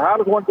defendant. How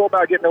does one go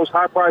about getting those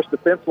high-priced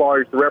defense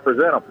lawyers to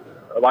represent them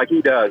like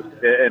he does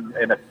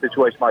in a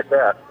situation like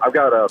that? I've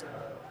got a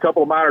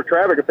couple of minor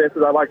traffic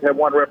offenses. I'd like to have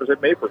one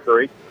represent me for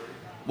free.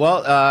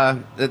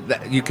 Well,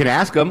 you can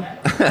ask them.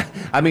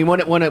 I mean,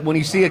 when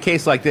you see a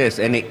case like this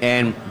and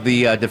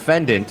the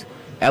defendant,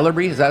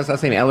 Ellerby, is that his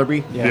last name,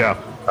 Ellerby? Yeah.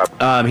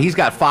 He's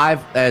got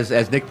 5,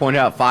 as Nick pointed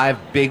out,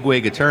 5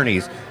 bigwig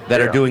attorneys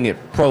that are doing it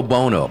pro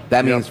bono.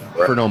 That means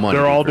for no money.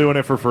 They're all doing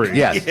it for free.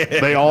 Yes.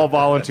 They all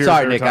volunteer.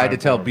 Sorry, their Nick, time. I had to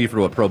tell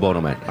Beaver what pro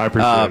bono meant. I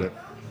appreciate it.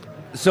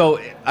 So,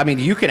 I mean,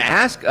 you can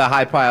ask a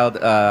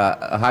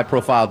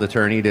high-profile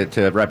attorney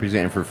to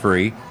represent him for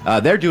free.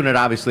 They're doing it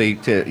obviously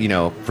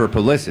for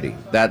publicity.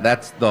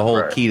 That's the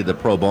whole key to the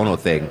pro bono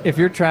thing. If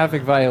your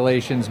traffic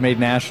violations made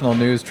national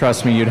news,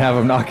 trust me, you'd have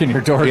them knocking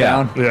your door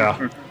down.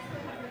 Yeah.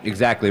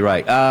 Exactly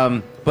right.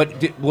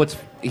 But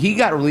he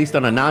got released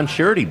on a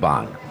non-surety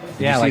bond.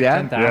 Did you see like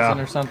that? 10,000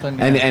 or something.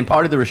 Yeah. And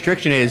part of the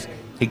restriction is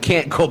he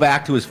can't go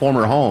back to his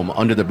former home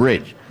under the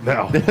bridge.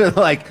 No.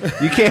 Like,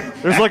 you can't.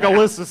 There's like a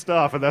list of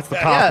stuff, and that's the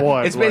top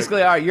one. It's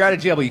basically, all right, you're out of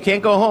jail, but you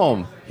can't go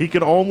home. He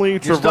can only Your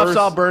traverse stuff's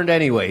all burned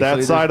anyway.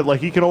 that side of,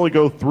 he can only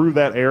go through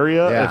that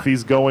area Yeah. if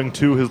he's going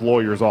to his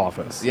lawyer's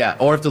office. Yeah,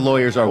 or if the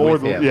lawyers are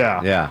with him.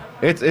 Yeah. Yeah.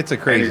 It's a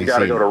crazy And he's got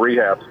to scene. go to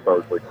rehab,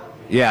 supposedly.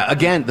 Yeah,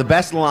 again, the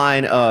best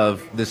line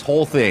of this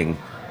whole thing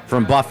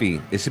from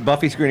Buffy. Is it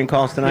Buffy screening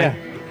calls tonight?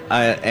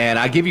 Yeah. And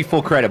I give you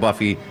full credit,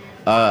 Buffy.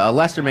 A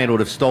Lester man would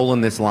have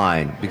stolen this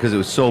line because it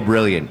was so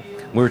brilliant.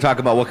 We were talking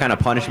about what kind of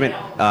punishment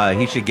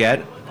he should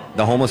get.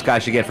 The homeless guy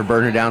should get for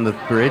burning down the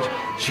bridge.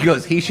 She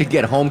goes, he should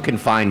get home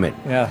confinement.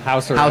 Yeah,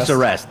 house arrest. House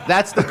arrest.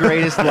 That's the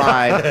greatest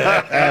line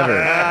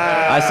ever.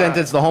 I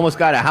sentenced the homeless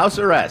guy to house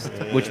arrest,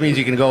 which means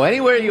you can go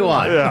anywhere you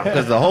want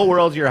because the whole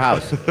world's your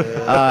house.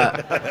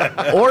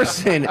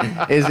 Orson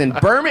is in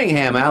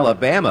Birmingham,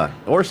 Alabama.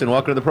 Orson,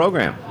 welcome to the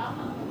program.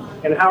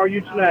 And how are you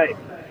tonight?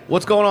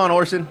 What's going on,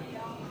 Orson?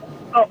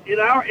 Oh,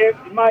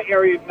 in my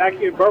area, back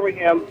here in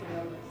Birmingham,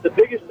 the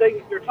biggest thing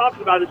that they're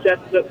talking about is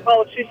that the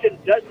politician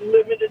doesn't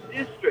live in the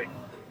district,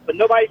 but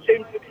nobody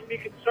seems to be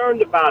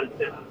concerned about it.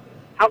 Then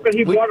how can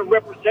he want to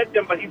represent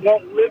them, but he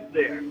won't live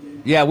there?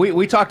 Yeah,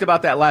 we talked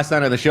about that last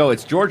night on the show.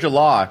 It's Georgia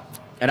law,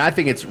 and I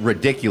think it's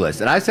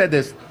ridiculous. And I said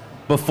this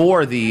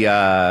before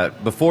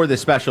the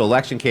special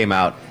election came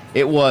out.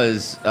 It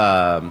was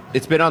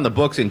it's been on the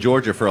books in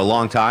Georgia for a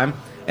long time,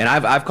 and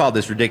I've called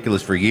this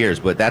ridiculous for years.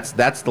 But that's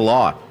the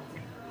law.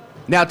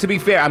 Now, to be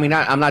fair, I mean,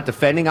 I'm not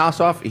defending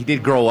Ossoff. He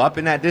did grow up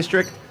in that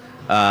district,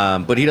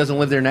 but he doesn't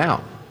live there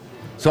now.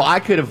 So I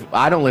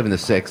don't live in the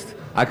 6th.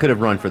 I could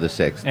have run for the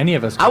 6th. Any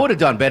of us could. I would have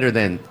done better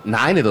than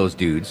 9 of those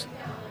dudes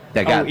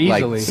that got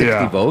like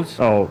 60 votes.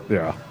 Oh,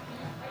 yeah.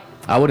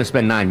 I wouldn't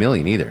spend $9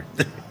 million either.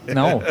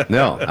 No,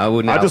 I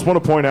wouldn't. I just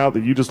want to point out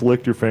that you just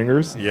licked your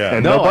fingers. Yeah.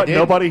 And No, I didn't.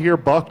 nobody here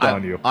bucked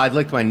on you. I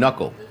licked my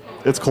knuckle.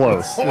 It's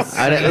close.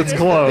 It's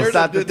close. It's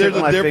not the tip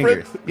of my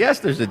fingers. Yes,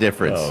 there's a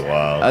difference. Oh,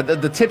 wow.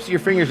 The tips of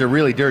your fingers are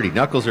really dirty.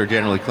 Knuckles are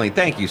generally clean.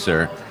 Thank you,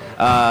 sir.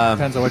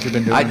 Depends on what you've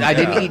been doing. I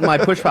didn't eat my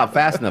push pop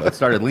fast enough. It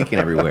started leaking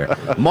everywhere.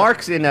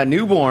 Mark's in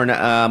Newborn.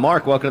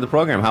 Mark, welcome to the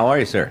program. How are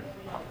you, sir?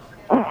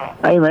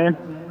 Hey, man.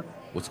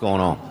 What's going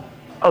on?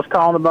 I was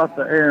calling about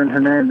the Aaron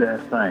Hernandez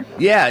thing.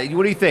 Yeah,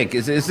 what do you think?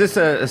 Is this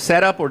a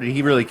setup, or did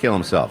he really kill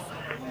himself?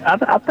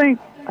 I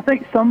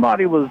think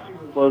somebody was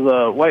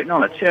waiting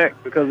on a check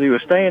because he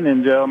was staying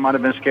in jail. Might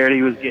have been scared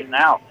he was getting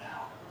out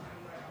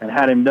and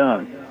had him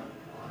done.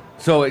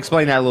 So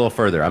explain that a little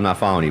further. I'm not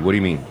following you. What do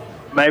you mean?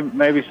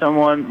 Maybe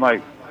someone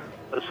like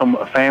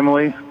a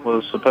family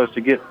was supposed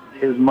to get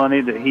his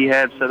money that he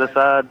had set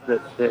aside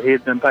that he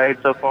had been paid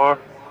so far,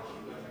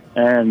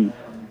 and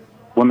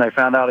when they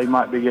found out he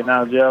might be getting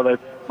out of jail, they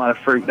might have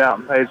freaked out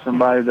and paid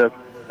somebody to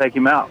take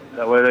him out.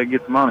 That way they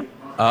get the money.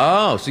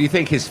 Oh, so you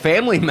think his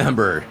family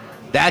member?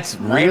 That's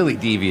really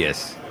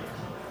devious.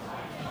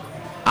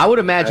 I would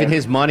imagine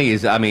his money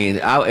is. I mean,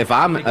 if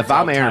I'm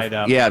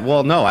Aaron, yeah.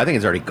 Well, no, I think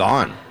it's already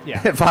gone.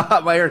 Yeah. If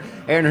I'm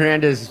Aaron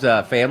Hernandez's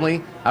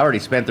family, I already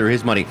spent through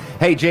his money.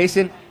 Hey,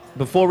 Jason,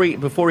 before we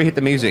hit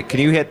the music, can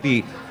you hit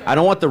the? I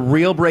don't want the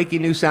real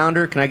breaking news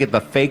sounder. Can I get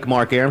the fake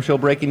Mark Arum Show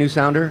breaking news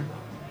sounder?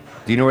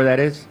 Do you know where that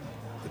is?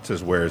 It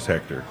says, "Where's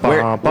Hector?"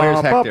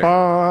 Where's Hector?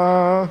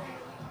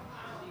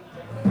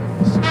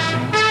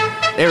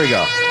 There we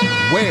go.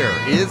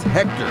 Where is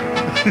Hector?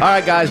 All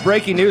right, guys,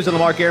 breaking news on the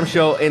Mark Arum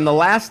Show. In the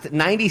last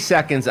 90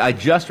 seconds, I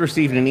just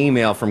received an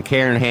email from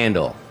Karen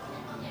Handel.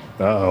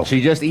 Uh-oh.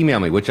 She just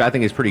emailed me, which I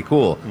think is pretty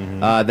cool.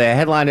 The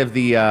headline of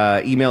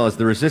the email is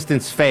 "The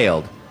Resistance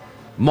Failed."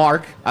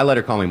 Mark, I let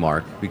her call me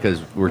Mark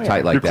because we're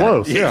tight like that.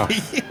 You're close, yeah.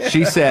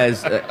 She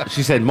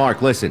said,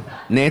 Mark, listen,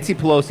 Nancy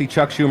Pelosi,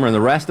 Chuck Schumer, and the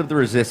rest of the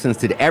resistance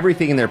did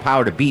everything in their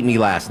power to beat me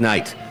last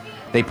night.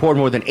 They poured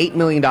more than $8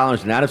 million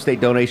in out-of-state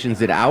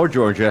donations into our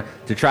Georgia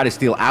to try to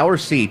steal our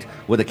seat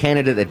with a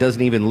candidate that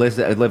doesn't even live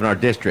in our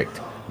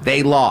district.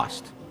 They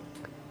lost.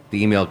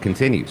 The email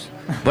continues.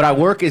 But our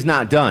work is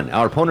not done.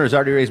 Our opponent has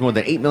already raised more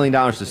than $8 million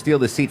to steal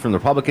this seat from the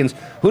Republicans.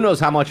 Who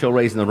knows how much he'll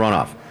raise in the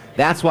runoff?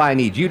 That's why I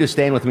need you to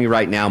stand with me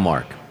right now,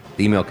 Mark.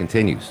 The email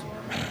continues.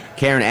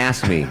 Karen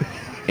asked me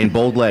in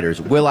bold letters,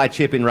 will I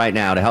chip in right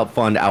now to help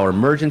fund our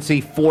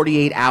emergency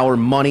 48-hour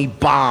money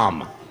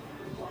bomb?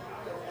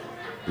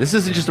 This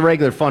isn't just a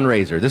regular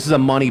fundraiser. This is a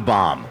money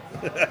bomb.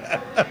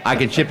 I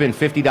can chip in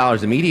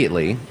 $50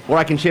 immediately, or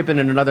I can chip in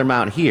another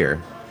amount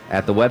here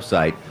at the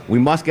website. We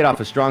must get off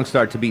a strong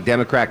start to beat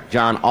Democrat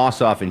Jon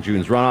Ossoff in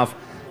June's runoff.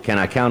 Can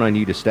I count on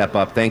you to step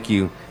up? Thank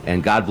you,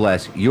 and God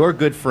bless your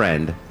good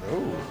friend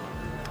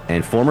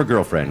and former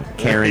girlfriend,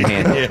 Karen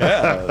Handel.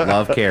 Yeah.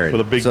 Love Karen.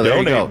 With a big so there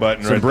you donate go.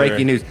 button Some right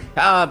breaking there. news.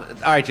 All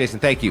right, Jason,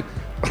 thank you.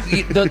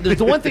 The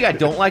one thing I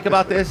don't like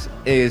about this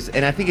is,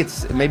 and I think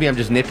it's, maybe I'm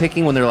just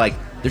nitpicking when they're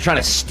trying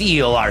to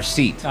steal our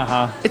seat.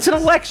 It's an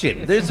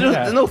election. There's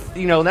no,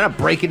 they're not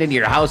breaking into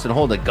your house and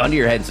holding a gun to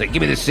your head and saying, give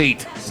me the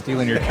seat.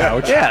 Stealing your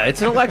couch. Yeah,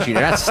 it's an election.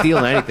 You're not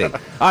stealing anything. All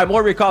right, more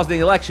of your calls in the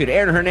election.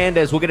 Aaron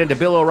Hernandez, we'll get into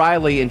Bill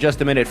O'Reilly in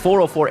just a minute.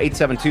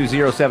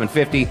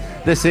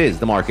 404-872-0750. This is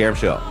The Mark Arum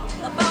Show.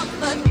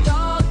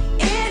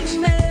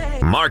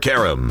 Mark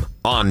Arum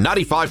on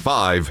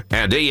 95.5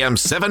 and AM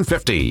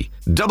 750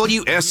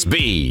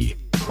 WSB.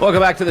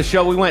 Welcome back to the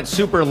show. We went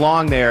super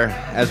long there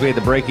as we had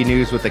the breaking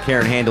news with the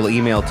Karen Handel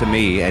email to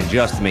me and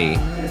just me.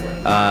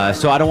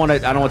 So I don't want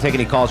to take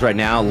any calls right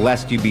now,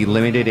 lest you be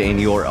limited in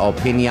your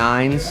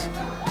opinions.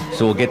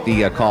 So we'll get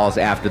the calls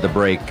after the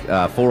break.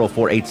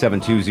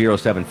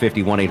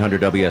 404-872-0750,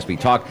 1-800-WSB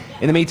Talk.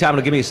 In the meantime,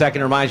 it'll give me a second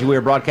to remind you we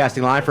are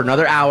broadcasting live for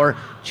another hour.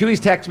 Chewy's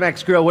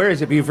Tex-Mex Grill. Where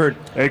is it, Buford?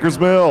 Acres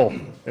Mill.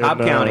 Cobb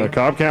County.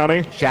 Cobb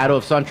County. Shadow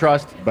of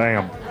SunTrust.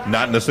 Bam.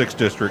 Not in the 6th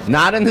district.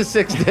 Not in the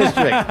 6th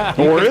district.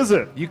 Or is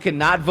it? You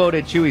cannot vote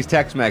at Chewy's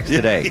Tex-Mex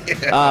today.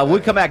 We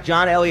come back.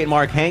 John, Elliott,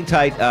 Mark, hang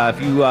tight.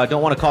 If you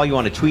don't want to call, you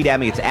want to tweet at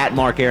me. It's at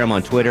Mark Arum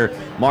on Twitter,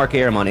 Mark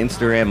Arum on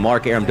Instagram,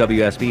 Mark Arum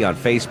WSB on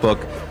Facebook.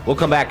 We'll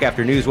come back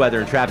after news, weather,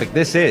 and traffic.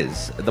 This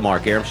is The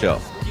Mark Arum Show.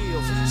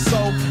 So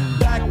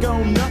back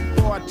on up,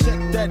 boy,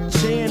 check that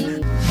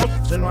chin.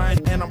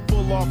 And I'm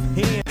full off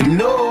hand.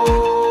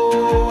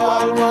 No,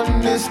 I'll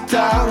run this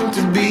town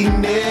to be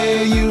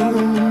near you.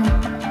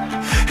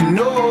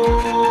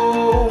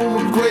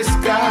 No gray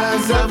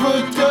skies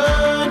ever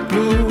turn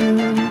blue.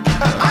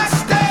 I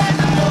stand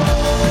alone.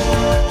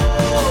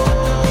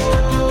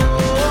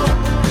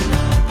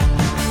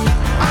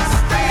 I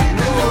stand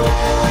alone.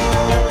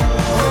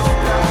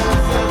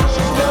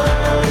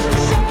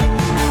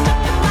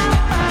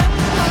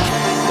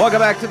 Welcome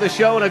back to the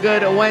show and a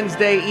good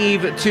Wednesday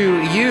Eve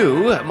to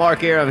you.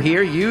 Mark Arum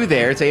here, you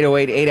there. It's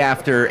 8:08, 8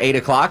 after 8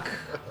 o'clock.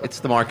 It's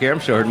the Mark Arum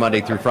Show, heard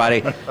Monday through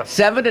Friday,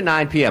 7 to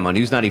 9 p.m. on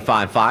News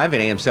 95.5 and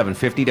AM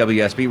 750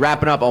 WSB.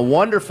 Wrapping up a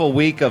wonderful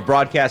week of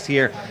broadcasts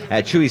here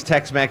at Chewy's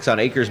Tex-Mex on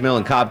Acres Mill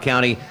in Cobb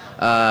County.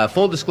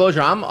 Full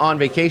disclosure, I'm on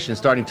vacation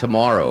starting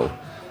tomorrow.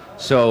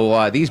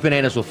 So these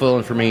bananas will fill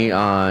in for me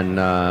on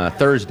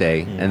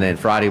Thursday, and then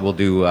Friday we'll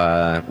do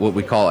what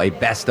we call a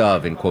best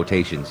of, in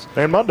quotations,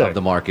 and Monday of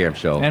the Mark Arum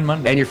Show. And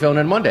Monday. And you're filling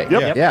in Monday.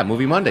 Yep. Yeah,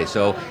 Movie Monday.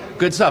 So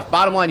good stuff.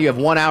 Bottom line, you have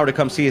 1 hour to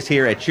come see us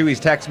here at Chewy's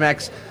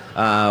Tex-Mex.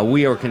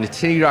 We are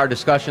continuing our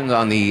discussions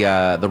on the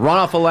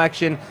runoff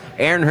election.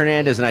 Aaron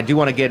Hernandez, and I do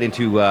want to get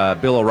into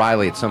Bill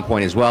O'Reilly at some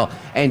point as well.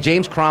 And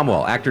James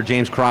Cromwell, actor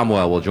James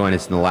Cromwell, will join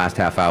us in the last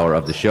half hour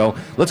of the show.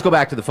 Let's go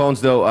back to the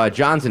phones, though.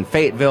 John's in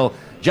Fayetteville.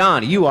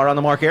 John, you are on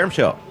the Mark Arum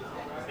Show.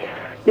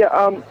 Yeah,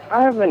 I'm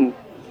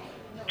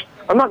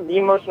not the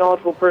most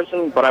knowledgeable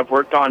person, but I've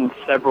worked on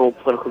several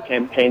political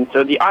campaigns.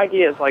 So the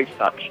idea is like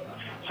such.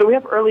 So we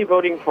have early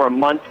voting for a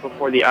month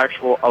before the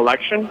actual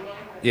election.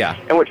 Yeah.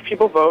 In which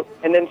people vote,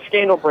 and then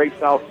scandal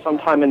breaks out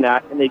sometime in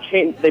that, and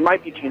they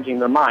might be changing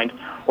their mind,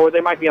 or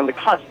they might be on the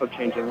cusp of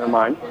changing their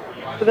mind.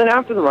 So then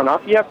after the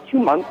runoff, you have 2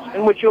 months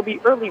in which you'll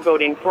be early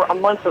voting for a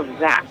month of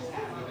that,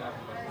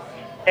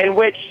 in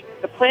which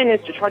the plan is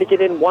to try to get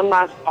in one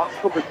last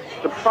October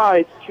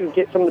surprise to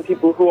get some of the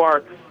people who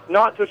are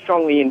not so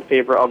strongly in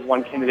favor of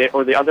one candidate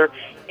or the other,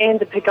 and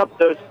to pick up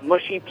those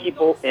mushy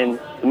people in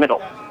the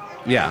middle.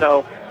 Yeah.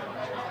 So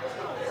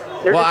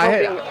they're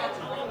Well,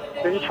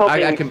 just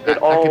hoping I can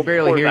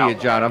barely hear you,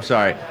 John. I'm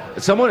sorry.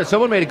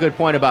 Someone made a good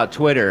point about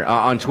Twitter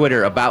on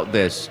Twitter about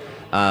this,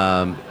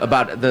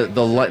 about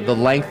the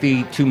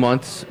lengthy 2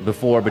 months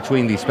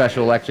between the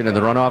special election and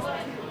the runoff.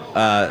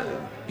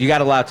 You got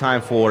to allow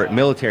time for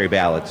military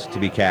ballots to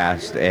be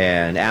cast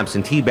and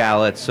absentee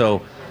ballots.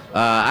 So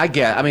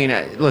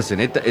listen,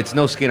 it's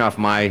no skin off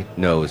my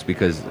nose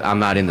because I'm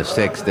not in the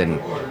 6th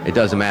and it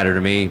doesn't matter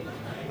to me.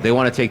 They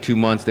want to take 2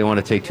 months. They want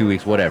to take 2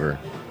 weeks, whatever.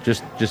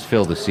 Just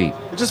fill the seat.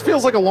 It just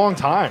feels like a long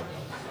time.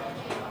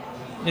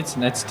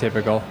 It's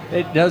typical.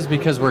 It does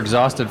because we're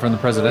exhausted from the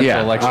presidential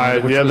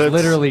election, which was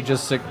literally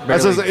just sick.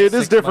 It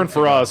is different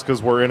for us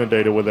because we're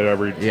inundated with it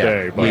every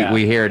day. But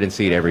we hear it and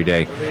see it every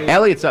day.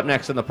 Elliot's up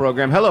next on the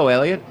program. Hello,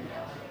 Elliot.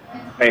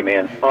 Hey,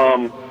 man.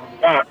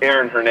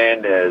 Aaron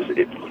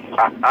Hernandez.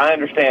 I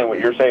understand what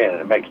you're saying,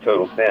 and it makes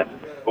total sense.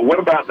 But what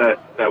about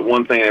that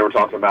one thing they were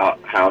talking about,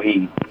 how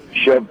he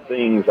shoved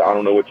things, I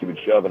don't know what you would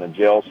shove in a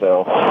jail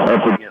cell,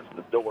 up against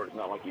the door. It's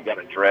not like you got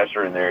a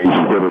dresser in there, you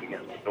shove it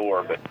against the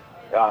door, but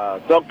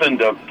something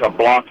to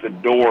block the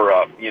door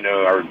up,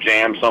 or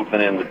jam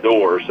something in the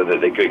door so that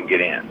they couldn't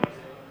get in.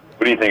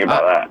 What do you think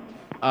about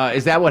that?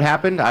 Is that what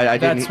happened?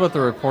 That's what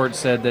the report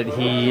said, that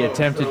he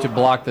attempted to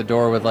block the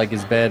door with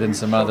his bed and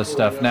some other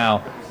stuff.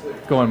 Now,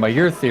 going by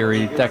your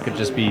theory, that could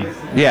just be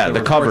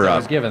the cover up.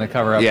 Was given the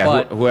cover up. Yeah,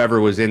 but whoever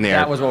was in there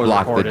that was what was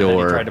blocked the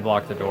door. He tried to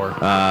block the door.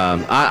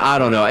 I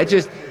don't know. It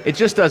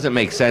just doesn't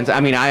make sense. I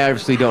mean, I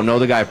obviously don't know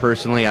the guy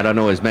personally. I don't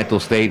know his mental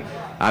state.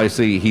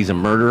 Obviously, he's a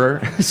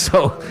murderer,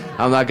 so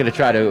I'm not going to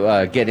try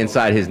to get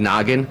inside his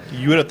noggin.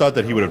 You would have thought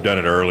that he would have done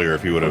it earlier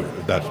if he would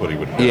have. That's what he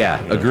would have done.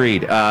 Yeah,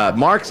 agreed.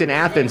 Mark's in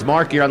Athens.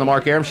 Mark, you're on the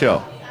Mark Arum Show.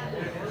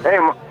 Hey,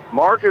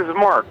 Mark, this is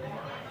Mark.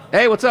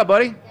 Hey, what's up,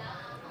 buddy?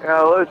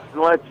 Let's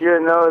let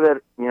you know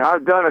that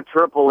I've done a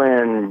triple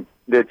in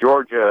the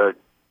Georgia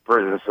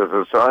prison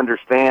system, so I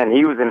understand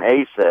he was in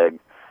ASEG,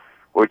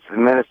 which is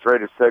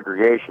administrative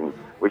segregation,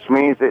 which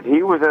means that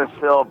he was in a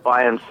cell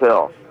by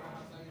himself.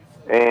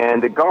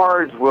 And the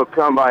guards will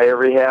come by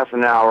every half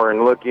an hour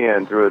and look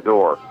in through a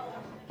door.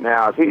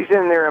 Now, if he's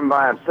in there and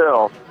by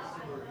himself,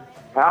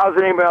 how's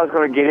anybody else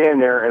going to get in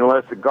there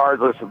unless the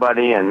guards let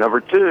somebody in?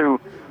 Number two,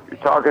 you're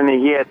talking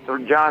he had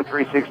John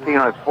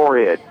 3:16 on his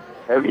forehead.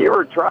 Have you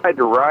ever tried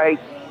to write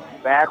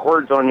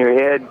backwards on your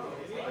head?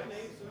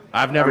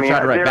 I've never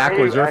tried to write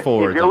backwards or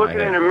forwards. If you're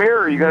looking in the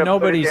mirror, you got to.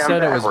 Nobody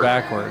said it was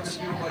backwards.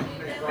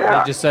 Yeah.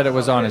 They just said it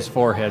was on his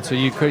forehead, so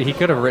he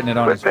could have written it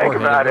on his forehead.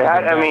 Think about it.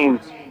 I mean,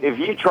 if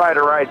you try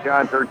to write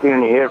John 13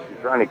 on your head,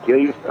 you're trying to kill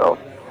yourself.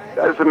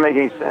 That doesn't make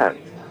any sense.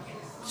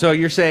 So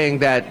you're saying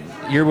that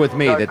you're with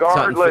me. The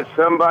guard let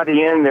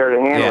somebody in there to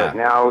handle it.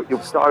 Now, you're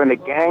talking the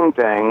gang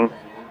thing,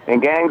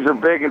 and gangs are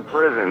big in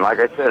prison. Like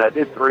I said, I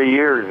did 3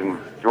 years in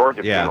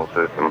Georgia penal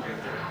system.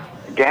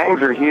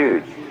 Gangs are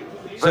huge.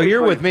 So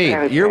you're with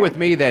me. You're with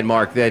me then,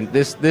 Mark. Then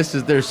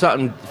there's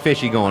something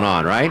fishy going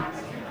on, right?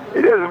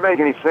 It doesn't make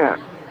any sense.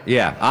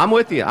 Yeah, I'm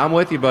with you. I'm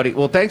with you, buddy.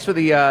 Well, thanks for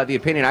the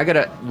opinion. I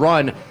gotta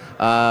run.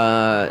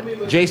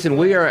 Jason,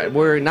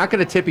 we're not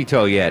gonna tippy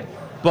toe yet,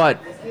 but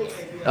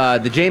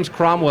the James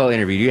Cromwell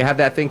interview. Do you have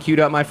that thing queued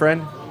up, my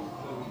friend?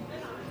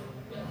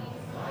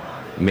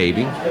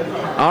 Maybe.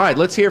 All right,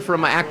 let's hear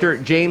from actor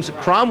James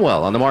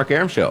Cromwell on the Mark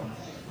Arum Show.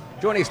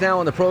 Joining us now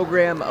on the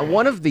program,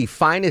 one of the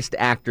finest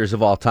actors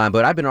of all time,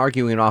 but I've been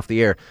arguing off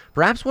the air,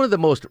 perhaps one of the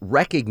most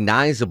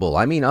recognizable.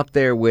 I mean, up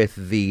there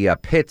with the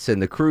Pitts and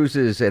the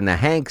Cruises and the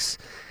Hanks.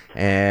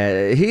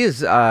 He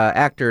is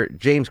actor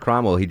James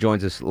Cromwell. He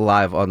joins us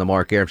live on the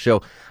Mark Arum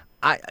Show.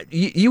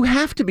 You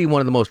have to be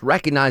one of the most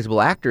recognizable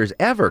actors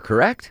ever,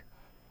 correct?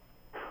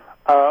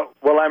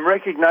 Well, I'm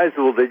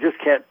recognizable. They just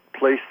can't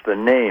place the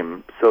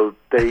name, so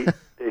they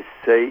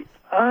say,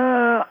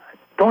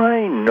 don't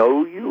I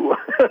know you?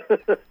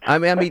 I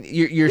mean,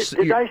 you're.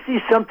 Did I see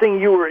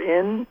something you were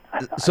in?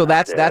 So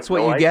that's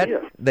what you get.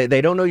 Idea. They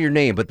don't know your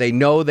name, but they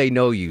know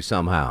you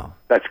somehow.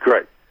 That's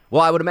correct.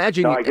 Well, I would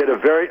imagine. No, I get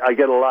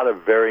a lot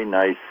of very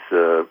nice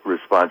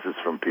responses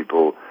from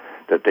people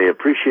that they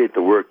appreciate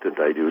the work that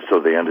I do, so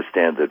they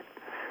understand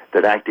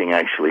that acting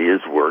actually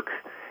is work.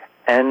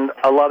 And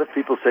a lot of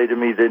people say to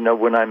me, they know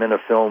when I'm in a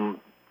film,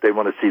 they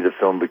want to see the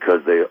film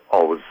because they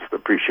always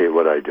appreciate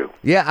what I do.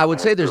 Yeah, I would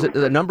say there's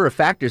a number of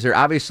factors there.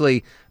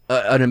 Obviously,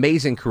 an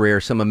amazing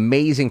career, some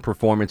amazing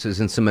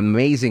performances, and some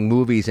amazing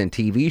movies and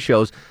TV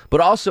shows,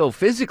 but also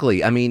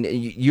physically. I mean,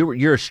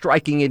 you're a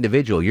striking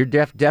individual. You're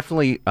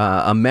definitely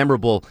a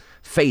memorable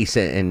face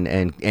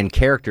and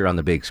character on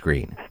the big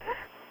screen.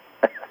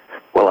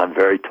 Well, I'm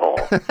very tall.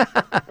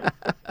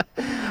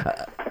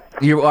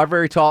 You are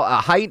very tall.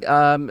 Height,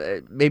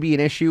 maybe an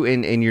issue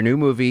in your new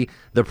movie,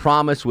 The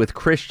Promise, with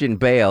Christian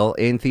Bale,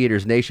 in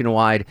theaters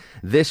nationwide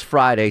this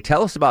Friday.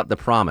 Tell us about The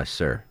Promise,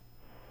 sir.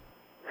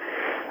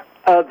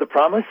 The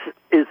Promise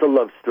is a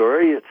love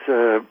story. It's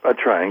a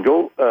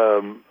triangle,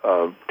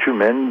 two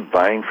men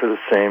vying for the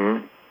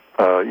same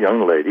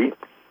young lady,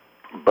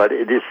 but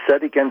it is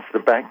set against the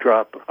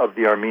backdrop of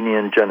the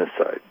Armenian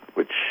genocide,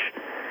 which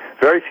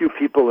very few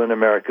people in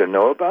America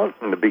know about,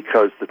 and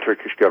because the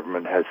Turkish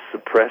government has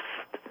suppressed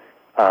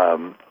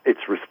its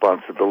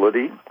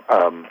responsibility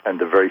and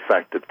the very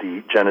fact that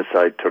the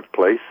genocide took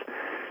place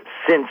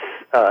since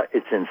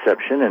its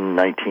inception in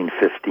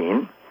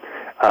 1915.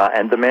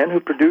 And the man who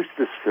produced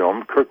this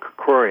film, Kirk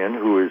Kerkorian,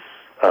 who is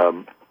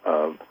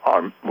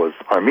was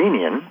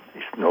Armenian,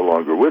 he's no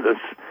longer with us,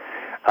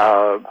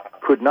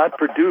 could not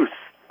produce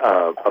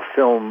a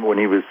film when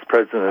he was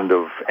president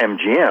of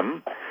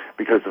MGM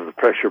because of the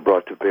pressure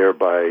brought to bear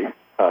by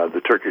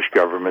the Turkish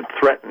government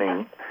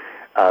threatening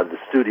the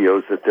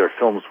studios that their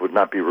films would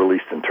not be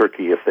released in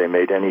Turkey if they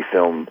made any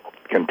film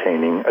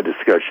containing a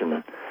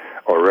discussion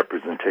or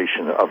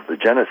representation of the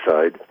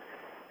genocide.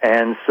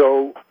 And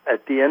so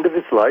at the end of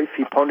his life,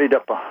 he ponied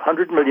up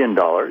 $100 million.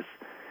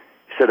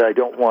 He said, I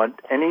don't want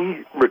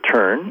any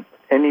return.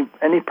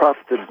 Any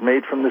profit that is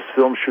made from this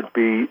film should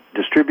be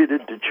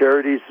distributed to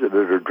charities that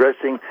are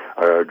addressing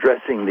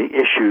the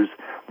issues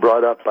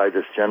brought up by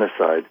this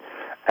genocide.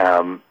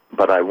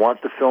 But I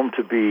want the film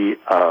to be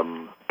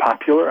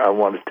popular. I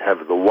want it to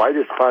have the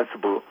widest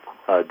possible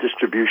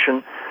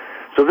distribution,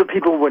 so that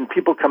when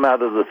people come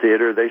out of the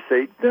theater, they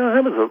say,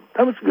 that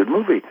was a good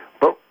movie.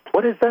 But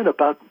what is that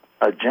about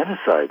a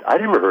genocide? I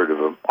never heard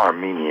of an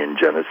Armenian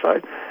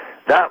genocide.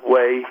 That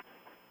way,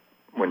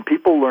 when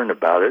people learn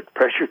about it,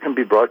 pressure can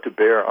be brought to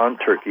bear on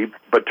Turkey.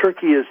 But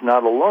Turkey is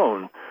not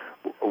alone.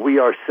 We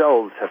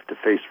ourselves have to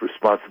face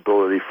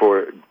responsibility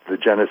for the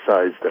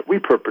genocides that we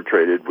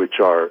perpetrated, which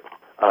are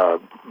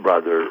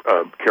rather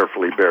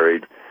carefully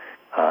buried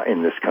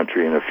in this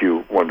country in a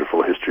few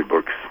wonderful history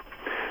books.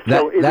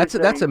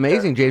 That's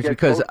amazing, James,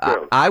 because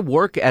I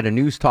work at a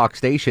news talk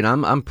station.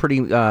 I'm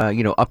pretty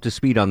up to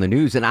speed on the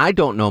news, and I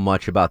don't know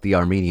much about the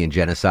Armenian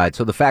genocide.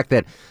 So the fact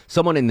that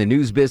someone in the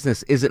news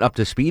business isn't up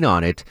to speed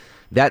on it,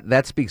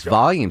 that speaks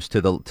volumes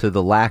to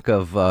the lack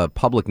of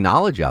public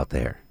knowledge out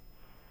there.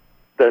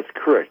 That's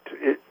correct.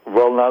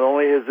 Not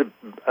only has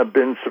it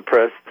been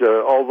suppressed,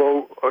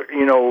 although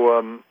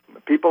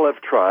people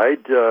have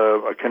tried.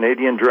 A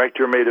Canadian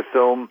director made a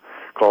film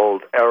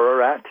called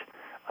Ararat.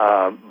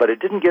 But it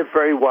didn't get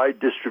very wide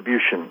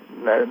distribution.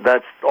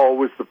 That's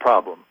always the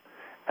problem.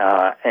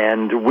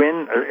 And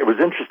when it was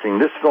interesting,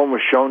 this film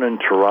was shown in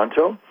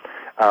Toronto.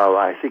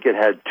 I think it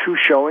had 2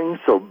 showings,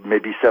 so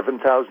maybe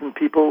 7,000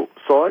 people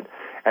saw it.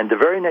 And the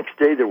very next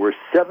day, there were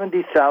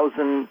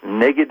 70,000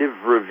 negative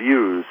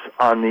reviews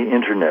on the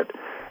Internet.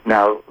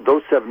 Now,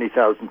 those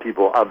 70,000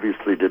 people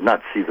obviously did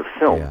not see the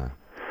film. Yeah.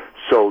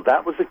 So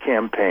that was a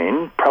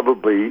campaign,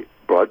 probably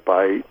brought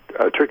by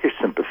Turkish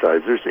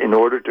sympathizers, in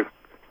order to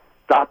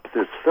stop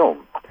this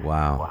film.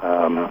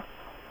 Wow.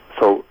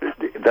 So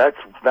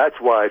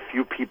that's why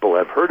few people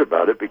have heard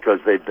about it,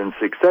 because they've been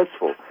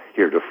successful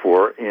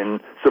heretofore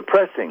in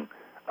suppressing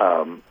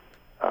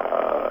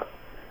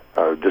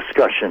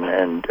discussion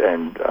and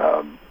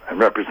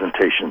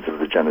representations of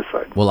the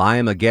genocide. Well, I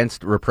am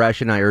against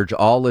repression. I urge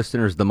all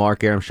listeners of the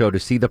Mark Arum Show to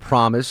see The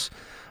Promise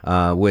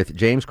with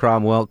James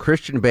Cromwell,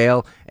 Christian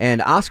Bale,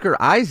 and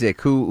Oscar Isaac,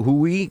 who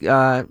we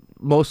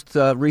most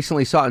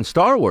recently saw in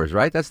Star Wars,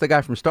 right? That's the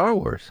guy from Star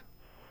Wars.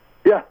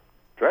 Yeah,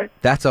 right.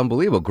 That's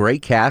unbelievable.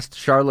 Great cast.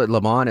 Charlotte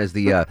Lamont as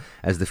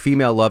the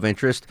female love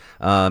interest.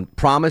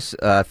 Promise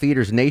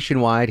theaters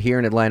nationwide here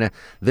in Atlanta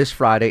this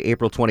Friday,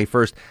 April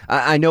 21st.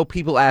 I know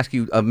people ask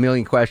you a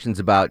million questions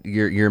about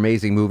your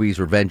amazing movies,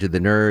 Revenge of the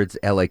Nerds,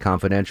 L.A.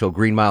 Confidential,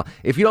 Green Mile.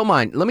 If you don't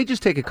mind, let me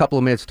just take a couple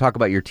of minutes to talk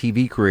about your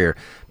TV career,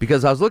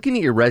 because I was looking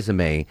at your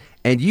resume,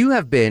 and you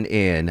have been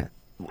in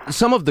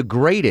some of the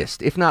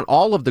greatest, if not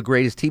all of the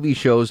greatest TV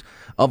shows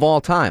of all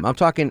time. I'm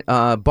talking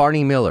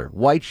Barney Miller,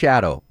 White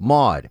Shadow,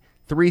 Maude,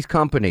 Three's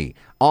Company,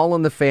 All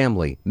in the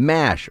Family,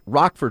 MASH,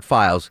 Rockford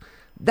Files.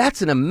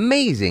 That's an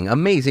amazing,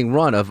 amazing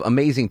run of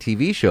amazing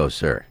TV shows,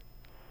 sir.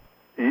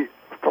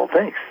 Well,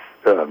 thanks.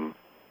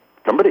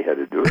 Somebody had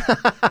to do it.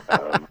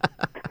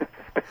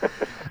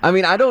 I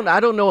mean, I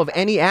don't know of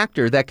any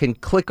actor that can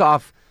click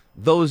off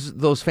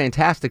those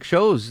fantastic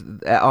shows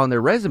on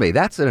their resume.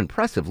 That's an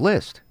impressive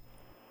list.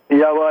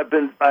 Yeah, well,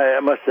 I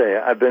must say,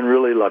 I've been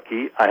really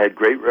lucky. I had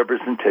great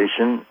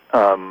representation,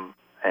 and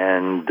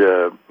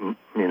I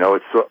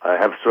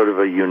have sort of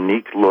a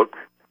unique look,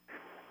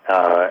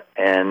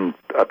 and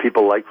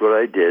people liked what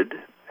I did,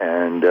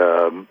 and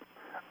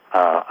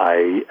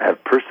I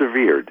have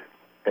persevered,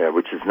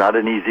 which is not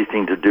an easy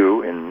thing to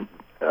do in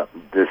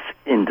this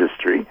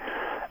industry,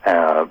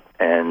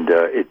 and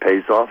it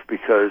pays off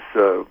because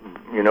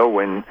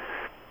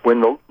when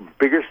the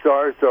bigger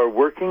stars are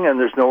working and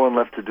there's no one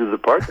left to do the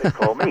part, they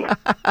call me.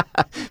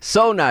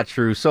 So not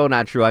true.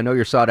 I know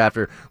you're sought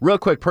after. Real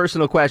quick,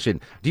 personal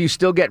question. Do you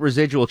still get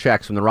residual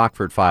checks from the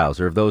Rockford Files,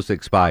 or have those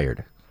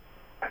expired?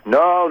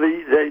 No,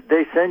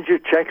 they send you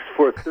checks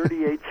for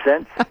 38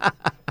 cents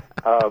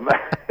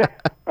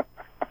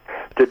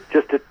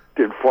just to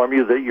inform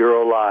you that you're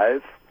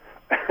alive.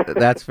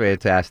 That's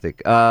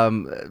fantastic.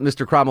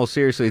 Mr. Cromwell,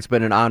 seriously, it's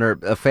been an honor.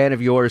 A fan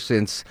of yours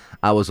since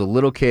I was a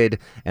little kid,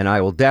 and I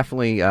will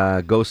definitely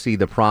go see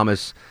The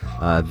Promise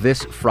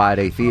this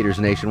Friday, theaters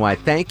nationwide.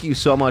 Thank you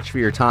so much for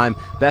your time.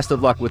 Best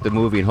of luck with the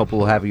movie, and hope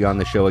we'll have you on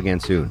the show again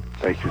soon.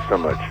 Thank you so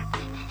much.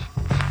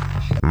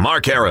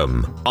 Mark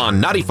Arum on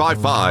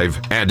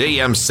 95.5 and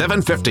AM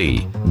 750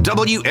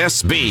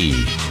 WSB.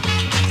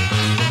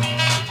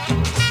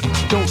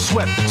 Don't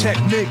sweat the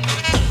technique.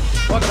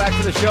 Welcome back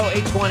to the show,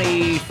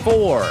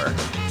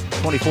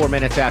 8:24. 24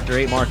 minutes after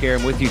 8, Mark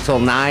Arum with you till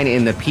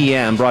 9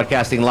 p.m.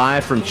 Broadcasting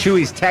live from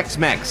Chewy's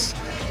Tex-Mex,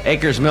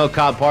 Acres Mill,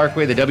 Cobb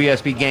Parkway. The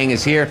WSB gang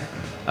is here.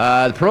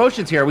 The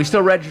promotion's here. Are we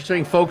still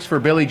registering folks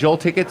for Billy Joel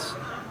tickets?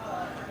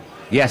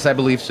 Yes, I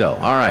believe so.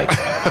 All right.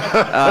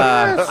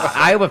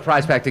 I have a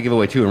prize pack to give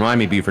away, too. Remind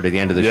me, Buford, at the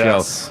end of the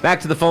show.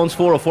 Back to the phones,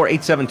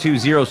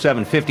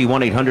 404-872-0750,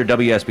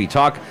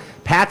 1-800-WSB-TALK.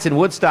 Pat's in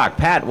Woodstock.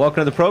 Pat,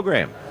 welcome to the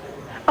program.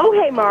 Oh,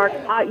 hey, Mark.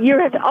 You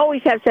have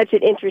always have such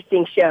an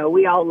interesting show.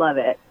 We all love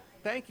it.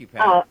 Thank you,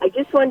 Pat. I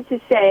just wanted to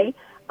say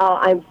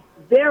I'm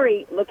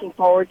very looking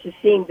forward to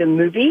seeing the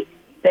movie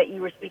that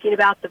you were speaking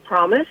about, The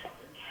Promise.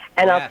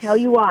 And I'll tell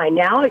you why.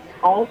 Now it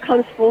all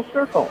comes full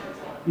circle.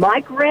 My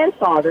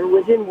grandfather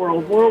was in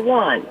World War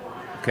I.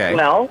 Okay.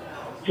 Well,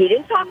 he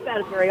didn't talk about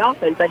it very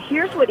often, but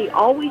here's what he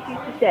always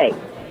used to say.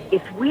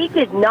 If we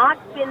did not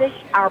finish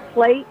our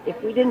plate,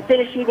 if we didn't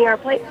finish eating our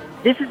plate,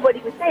 this is what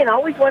he was saying. I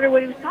always wondered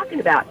what he was talking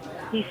about.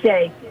 He'd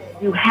say,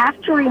 you have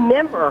to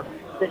remember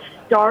the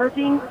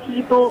starving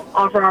people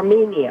of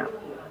Armenia.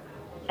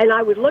 And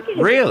I would look at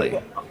him. Really?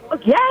 And say, oh,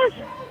 yes.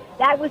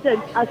 That was a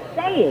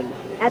saying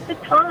at the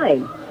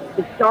time.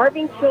 The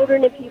starving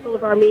children and people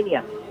of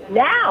Armenia.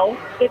 Now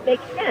it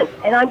makes sense.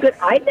 And I'm good.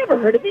 I'd never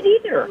heard of it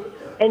either.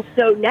 And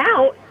so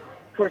now,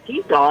 of course,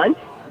 he's gone.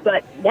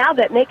 But now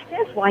that makes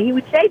sense why he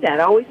would say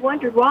that. I always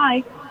wondered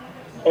why.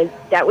 And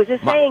that was a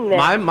saying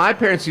then. My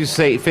parents used to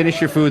say,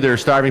 finish your food, there are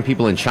starving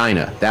people in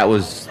China. That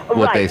was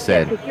what they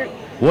said.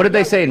 What did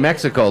they say in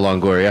Mexico,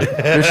 Longoria?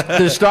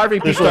 There's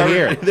starving people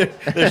here.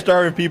 There's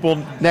starving people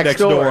next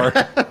door.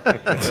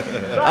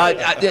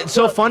 It's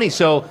so funny.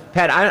 So,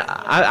 Pat,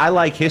 I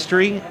like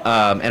history,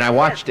 and I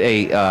watched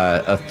a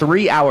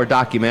 3-hour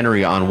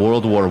documentary on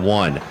World War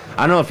I.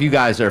 I don't know if you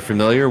guys are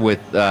familiar with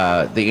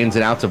the ins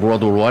and outs of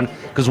World War I,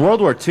 because World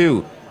War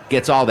II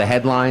gets all the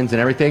headlines and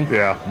everything.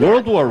 Yeah.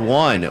 World War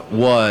I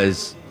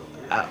was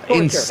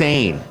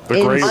insane.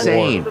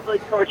 Insane.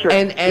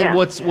 And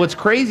what's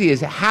crazy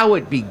is how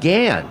it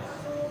began.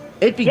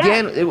 It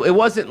began. It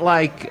wasn't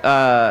like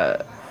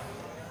the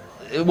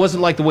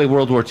way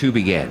World War II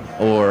began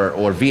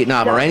or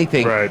Vietnam or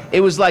anything. Right. It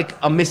was like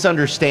a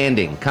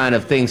misunderstanding kind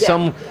of thing.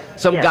 Some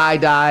guy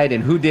died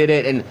and who did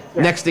it, and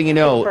next thing you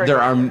know there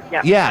are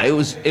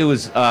it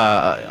was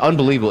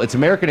unbelievable. It's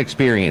American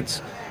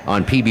Experience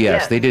on PBS.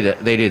 Yeah. They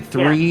did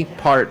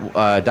 3-part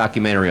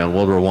documentary on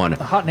World War I.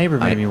 The Hot Neighbor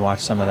made me watch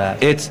some of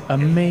that. It's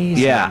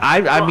amazing. Yeah,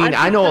 I mean,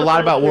 I know a lot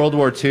about World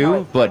War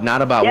II, but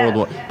not about World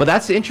War. But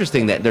that's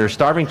interesting that there are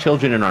starving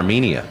children in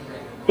Armenia.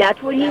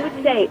 That's what he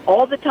would say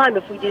all the time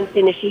if we didn't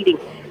finish eating.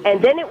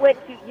 And then it went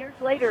to years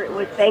later. It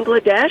was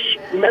Bangladesh.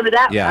 Remember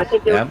that? Yeah. I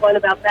think there was one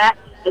about that,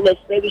 and then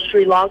maybe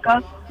Sri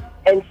Lanka.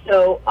 And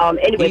so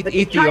anyway, but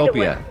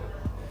Ethiopia.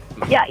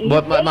 Yeah,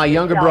 but my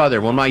younger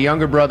brother, when my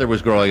younger brother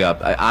was growing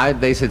up,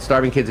 they said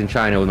starving kids in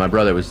China. With my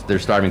brother,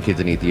 there's starving kids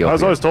in Ethiopia. I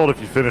was always told if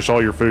you finish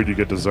all your food, you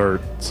get dessert.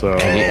 So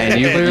and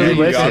you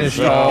finished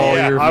all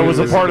your food. I was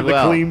a part of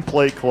the Clean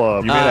Plate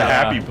Club. You made a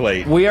happy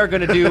plate. We are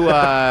going to do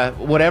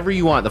whatever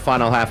you want the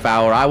final half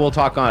hour. I will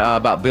talk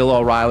about Bill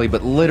O'Reilly,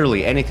 but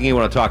literally anything you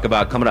want to talk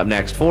about coming up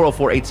next.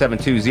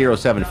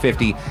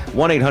 404-872-0750,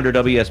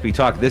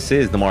 1-800-WSB-TALK. This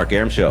is the Mark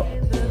Arum Show.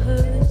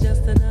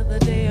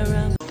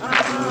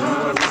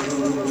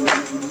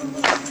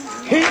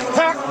 He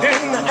packed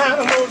in the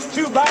animals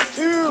 2 by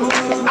 2,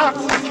 ox,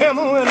 a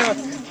camel, and a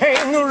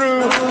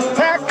kangaroo.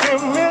 Packed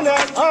him in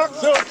that ox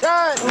so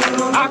tight,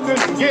 I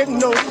couldn't get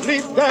no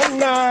sleep that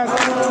night.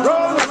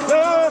 Rolling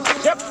Stones,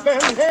 Shep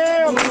and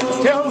Ham,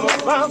 tell them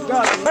about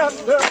that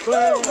master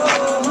plan.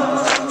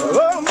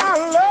 Oh, my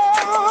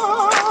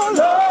Lord, Lord,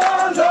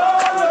 Lord, Lord.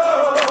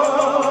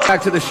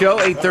 Back to the show,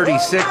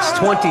 8:36,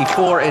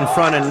 24 in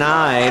front of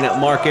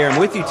 9. Mark Arum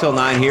with you till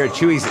 9 here at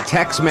Chewy's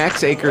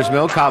Tex-Mex, Acres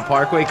Mill, Cobb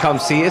Parkway. Come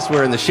see us.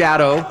 We're in the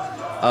shadow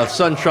of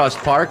SunTrust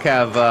Park.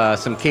 Have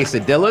some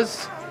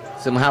quesadillas,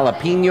 some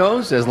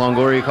jalapenos, as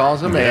Longoria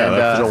calls them,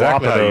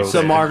 and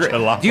some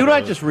margarita. Do you know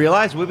what I just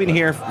realized? We've been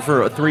here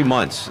for 3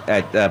 months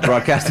at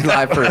Broadcasting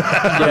Live for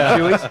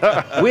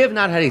Chewy's. We have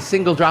not had a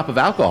single drop of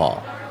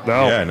alcohol.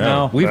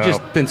 No. We've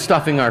just been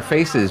stuffing our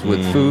faces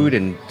with food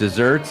and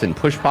desserts and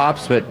push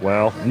pops, but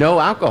no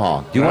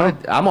alcohol. Do you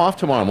want to? I'm off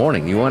tomorrow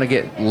morning. You want to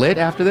get lit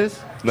after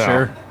this? No.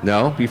 Sure.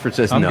 No? Buford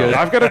says no. Good.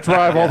 I've got to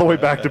drive all the way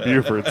back to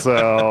Buford,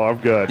 so I'm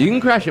good. You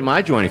can crash at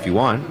my joint if you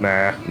want.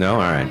 Nah. No?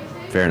 All right.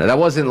 Fair enough. That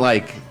wasn't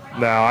like...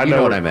 No, I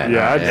know what I meant.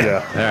 Yeah, All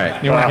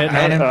right. You want to hit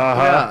on him?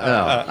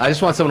 No. I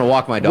just want someone to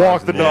walk my dogs.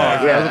 Walk the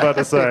dogs. Yeah, I was about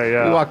to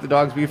say, You walk the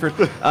dogs, Buford.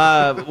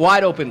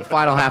 Wide open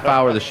final half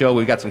hour of the show.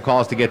 We've got some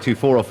calls to get to.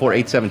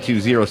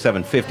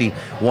 404-872-0750,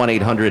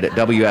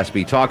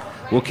 1-800-WSB-TALK.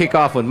 We'll kick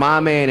off with my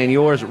man and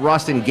yours,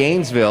 Russ in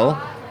Gainesville.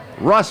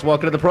 Russ,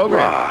 welcome to the program.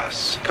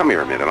 Russ, come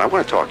here a minute. I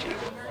want to talk to you.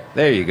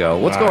 There you go.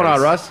 What's going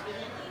on, Russ?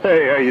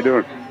 Hey, how you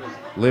doing?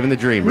 Living the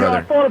dream, brother.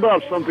 I thought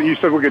about something. You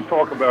said we could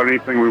talk about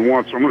anything we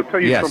want, so I'm going to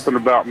tell you something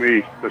about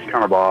me that's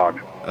kind of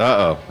odd.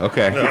 Uh-oh.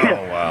 Okay.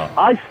 Oh, wow.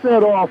 I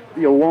set off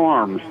the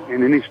alarms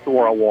in any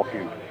store I walk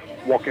in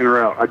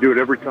or out. I do it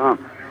every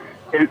time.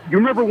 And you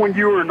remember when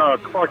you were in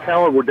Clark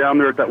Howard, we're down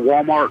there at that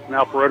Walmart in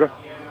Alpharetta?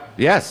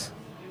 Yes.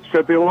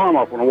 Set the alarm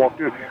off when I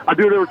walked in. I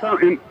do it every time.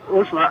 And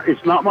listen,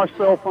 it's not my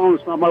cell phone.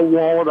 It's not my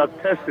wallet. I've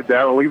tested that.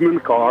 I leave them in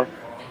the car.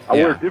 I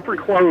wear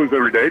different clothes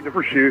every day,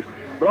 different shoes.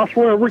 but I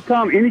swear every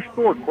time any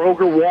store,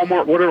 Kroger,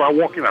 Walmart, whatever, I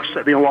walk in, I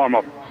set the alarm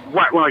up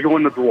right when I go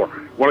in the door.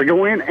 When I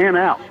go in and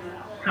out.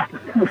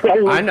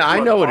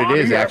 I know what it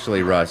is,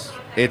 actually, Russ.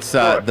 It's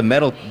the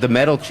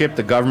metal chip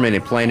the government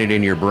implanted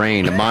in your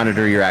brain to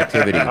monitor your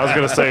activity. I was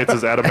going to say it's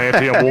his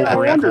adamantium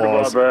Wolverine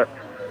claws.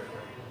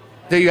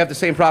 Do you have the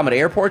same problem at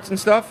airports and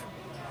stuff?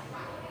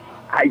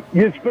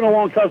 It's been a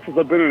long time since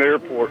I've been in an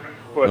airport,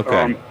 but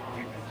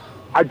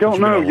I don't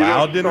know.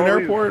 Allowed in an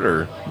airport,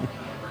 or?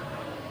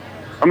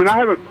 I mean,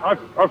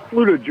 I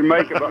flew to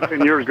Jamaica about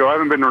 10 years ago. I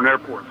haven't been to an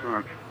airport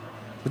since.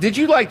 Did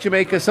you like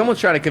Jamaica? Someone's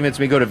trying to convince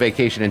me to go to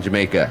vacation in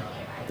Jamaica.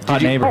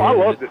 Hot neighborhood. I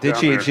loved it. Did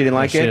she? She didn't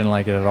like it. She didn't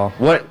like it at all.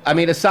 What? I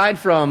mean, aside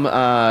from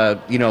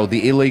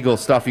the illegal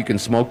stuff you can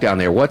smoke down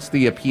there, what's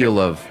the appeal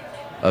of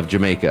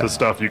Jamaica? The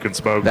stuff you can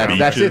smoke.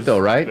 That's it, though,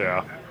 right?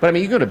 Yeah. But I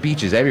mean, you go to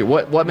beaches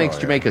everywhere. What makes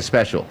Jamaica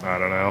special? I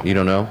don't know. You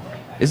don't know?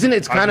 Isn't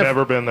it kind I've of?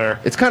 never been there.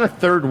 It's kind of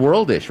third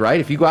worldish,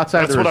 right? If you go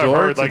outside That's the what I've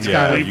resorts, heard. Like, it's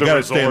kind of. You got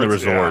to stay in the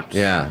resorts.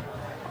 Yeah.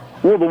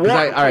 Well, the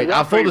water. All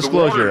right. Full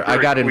disclosure, I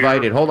got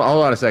invited. Hold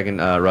on a second,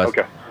 Russ.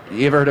 Okay.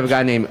 You ever heard of a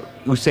guy named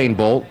Usain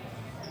Bolt?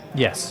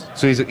 Yes.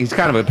 So he's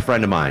kind of a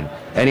friend of mine,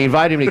 and he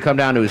invited me to come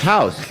down to his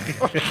house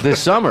this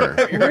summer.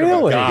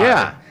 Really?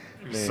 Yeah.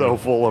 So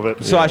full of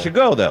it. So I should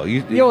go though.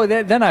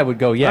 Then I would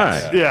go.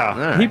 Yes. All right. Yeah. All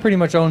right. He pretty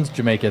much owns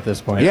Jamaica at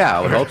this point. Yeah,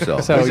 I would hope so.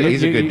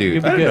 He's a good dude.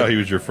 you'd be I didn't good. know he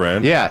was your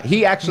friend. Yeah,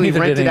 he actually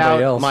Neither did rented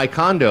anybody out else. my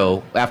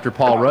condo after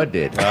Paul Rudd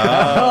did.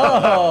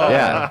 Oh.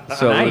 Yeah,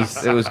 so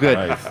Nice. it was good.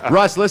 Nice.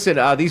 Russ,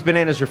 listen, these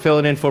bananas are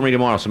filling in for me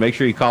tomorrow, so make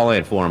sure you call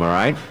in for them, all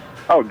right?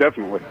 Oh,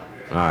 definitely.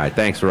 All right,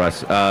 thanks,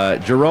 Russ.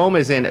 Jerome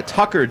is in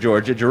Tucker,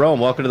 Georgia.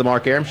 Jerome, welcome to the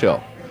Mark Arum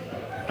Show.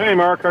 Hey,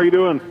 Mark, how you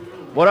doing?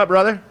 What up,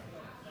 brother?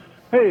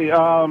 Hey,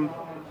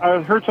 I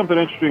heard something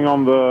interesting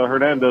on the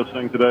Hernandez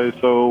thing today.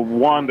 So,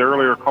 one, the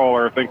earlier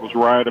caller, I think, was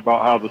right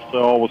about how the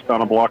cell was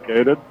kind of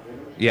blockaded.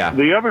 Yeah.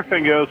 The other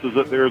thing is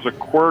that there's a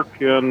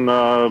quirk in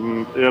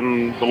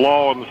the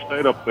law in the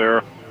state up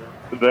there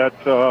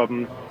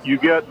that you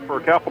get for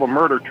a capital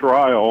murder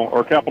trial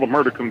or capital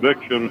murder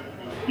conviction,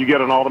 you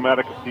get an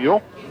automatic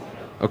appeal.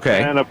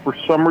 Okay. And if for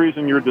some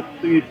reason you're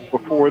deceased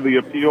before the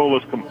appeal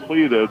is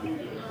completed,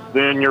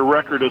 then your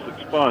record is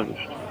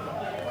expunged.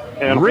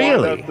 And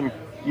really?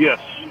 Yes.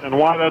 And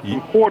why that's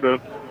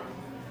important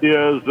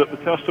is that the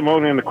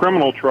testimony in the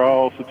criminal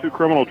trials, the two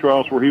criminal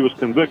trials where he was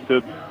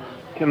convicted,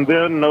 can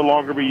then no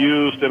longer be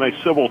used in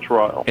a civil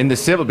trial. In the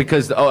civil,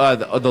 because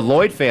the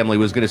Lloyd family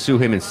was going to sue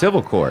him in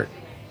civil court.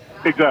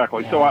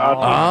 Exactly. So I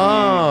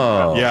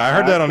think I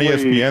heard that on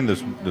ESPN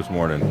this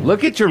morning.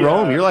 Look at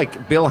Jerome. You're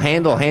like Bill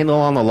Handel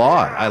on the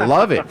law. I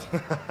love it.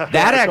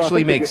 That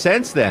actually makes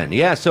sense then.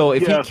 Yeah, so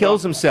if he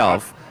kills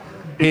himself,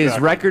 his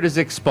record is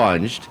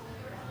expunged,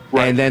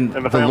 and then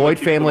the Lloyd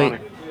family,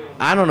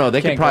 I don't know,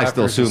 they could probably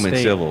still sue him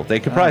in civil. They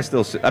could probably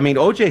still sue. I mean,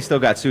 OJ still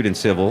got sued in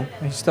civil.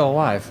 He's still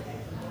alive.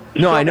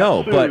 No, I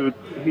know,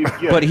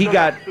 but he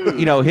got,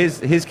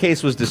 his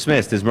case was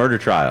dismissed, his murder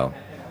trial.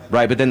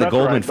 Right, but then the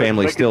Goldman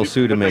family still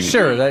sued him.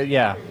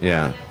 Yeah.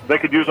 They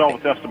could use all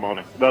the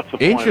testimony. That's the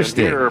point.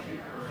 Interesting.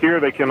 Here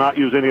they cannot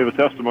use any of the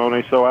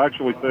testimony. So I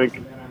actually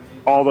think,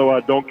 although I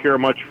don't care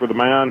much for the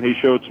man, he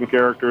showed some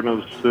character in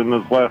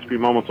his last few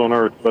moments on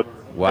Earth. But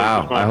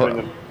wow, that's just my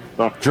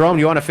opinion. Jerome,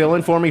 you want to fill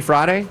in for me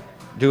Friday?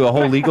 Do a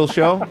whole legal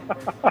show?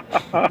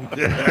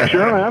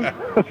 Sure, man.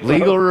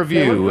 Legal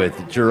review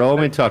with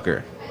Jerome and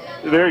Tucker.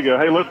 There you go.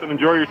 Hey, listen,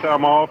 enjoy your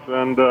time off,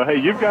 and hey,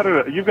 you've got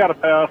a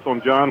pass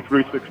on John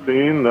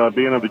 3:16,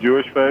 being of the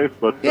Jewish faith.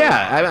 But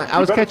yeah, I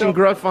was catching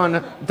gruff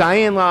on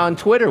Diane Law on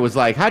Twitter. Was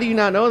like, how do you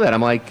not know that?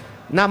 I'm like,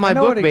 not my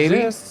book, baby.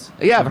 Exists.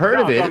 Yeah, I've heard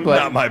of it, but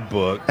not my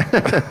book.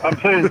 I'm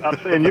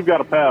saying you've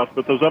got a pass,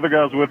 but those other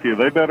guys with you,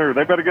 they better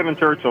get in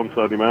church on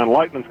Sunday, man.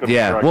 Lightning's going to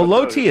strike. Well,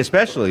 Loti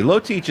especially.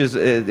 Loti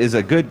is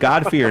a good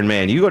God-fearing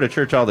man. You go to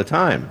church all the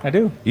time. I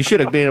do. You should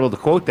have been able to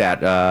quote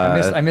that.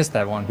 I missed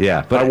that one.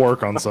 Yeah, but I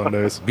work on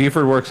Sundays.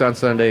 Buford works on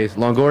Sundays.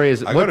 Longoria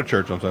is. I go to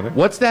church on Sunday.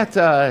 What's that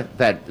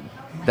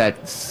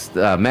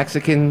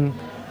Mexican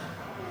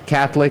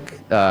Catholic?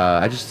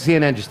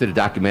 CNN just did a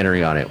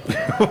documentary on it.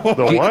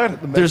 The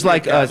what? There's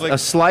like a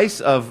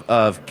slice of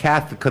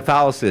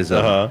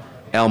Catholicism.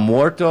 El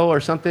Muerto or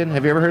something.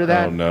 Have you ever heard of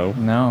that? Oh, no.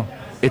 No.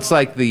 It's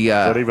like the. Is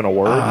that even a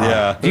word?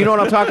 Yeah. Do you know what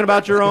I'm talking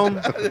about,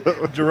 Jerome?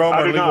 Jerome,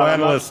 our legal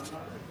analyst.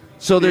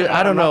 So there,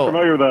 I don't know. I'm not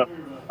familiar with that.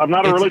 I'm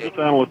not a religious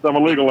analyst. I'm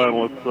a legal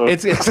analyst. So.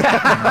 It's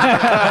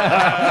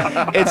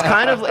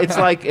it's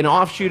like an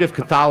offshoot of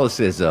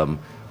Catholicism,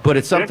 but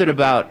it's something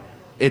about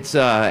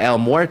El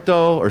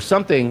Muerto or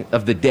something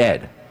of the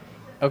dead.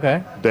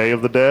 Okay. Day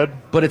of the Dead.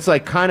 But it's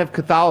like kind of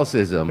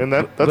Catholicism. And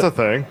that's a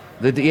thing.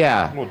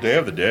 Yeah. Well, Day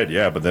of the Dead,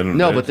 yeah, but then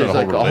no, but there's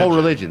like a whole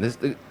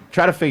religion.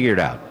 Try to figure it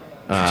out.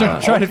 Try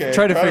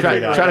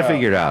to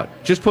figure it out.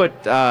 Just put.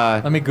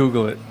 Let me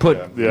Google it.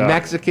 Put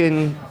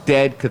Mexican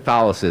dead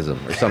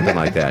Catholicism or something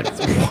like that.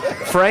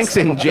 Frank's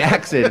in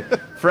Jackson.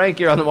 Frank,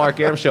 you're on the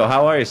Mark Arum Show.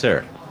 How are you,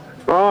 sir?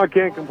 Oh, I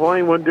can't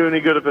complain. Wouldn't do any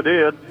good if it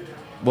did.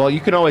 Well, you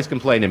can always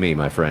complain to me,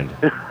 my friend.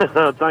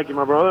 Thank you,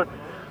 my brother.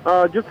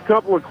 Just a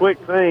couple of quick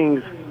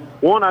things.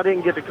 One, I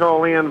didn't get to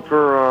call in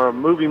for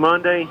Movie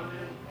Monday.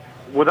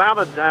 without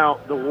a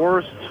doubt, the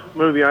worst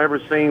movie I ever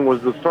seen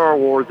was the Star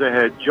Wars that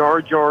had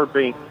Jar Jar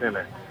Binks in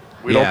it.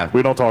 We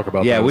don't talk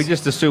about. Yeah,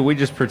 those. we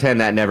just pretend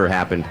that never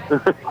happened.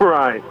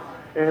 Right.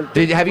 And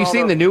have you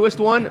seen the newest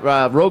one,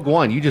 Rogue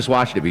One? You just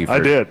watched it before. I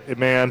did.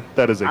 Man,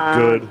 that is a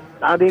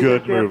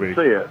good movie.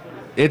 To see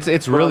it.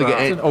 It's really good.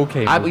 It's an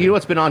okay movie. You know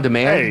what's been on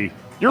demand? Hey,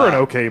 you're an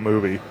okay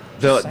movie.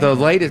 The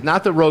latest,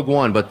 not the Rogue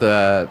One, but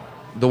the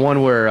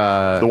one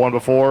where the one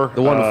before.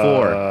 The one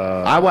before.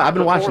 I've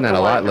been watching that a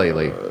lot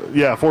lately.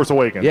 Yeah, Force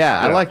Awakens. Yeah,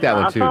 I like that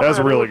one too. That's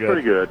really good.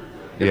 Pretty good.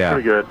 Yeah.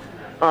 Pretty good.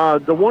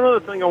 The one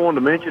other thing I wanted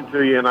to mention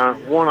to you, and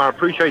I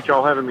appreciate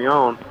y'all having me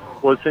on,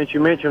 was since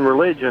you mentioned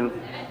religion,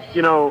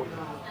 you know,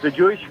 the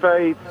Jewish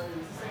faith,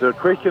 the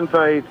Christian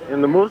faith,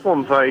 and the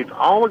Muslim faith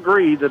all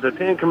agree that the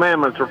Ten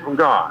Commandments are from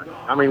God.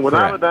 I mean,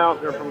 without a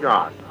doubt, they're from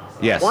God.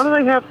 Yes. Why do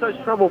they have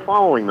such trouble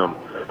following them?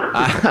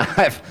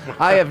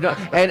 I have no,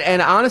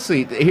 and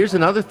honestly, here's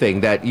another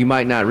thing that you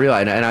might not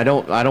realize, and I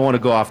don't want to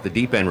go off the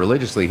deep end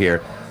religiously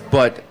here,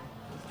 but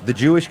the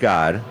Jewish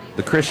God,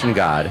 the Christian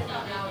God,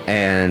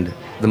 and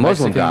the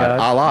Muslim God,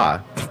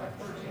 Allah.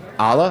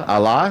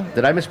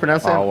 Did I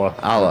mispronounce that?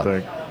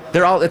 Allah.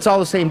 It's all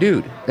the same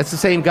dude. It's the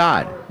same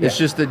God. Yeah. It's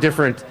just a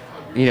different,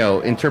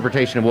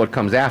 interpretation of what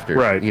comes after.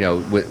 Right.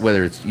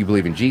 Whether it's you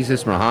believe in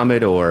Jesus,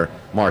 Muhammad, or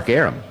Mark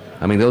Aram.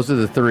 I mean, those are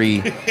the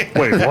three.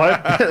 Wait,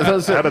 what? How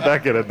did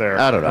that get in there?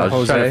 I don't know. I was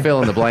just trying to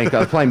fill in the blank. I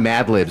was playing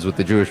Mad Libs with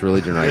the Jewish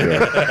religion right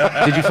here.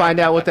 Did you find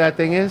out what that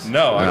thing is?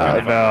 No,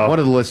 I know. One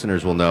of the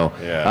listeners will know.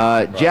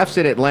 Yeah, Jeff's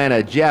in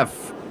Atlanta.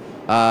 Jeff,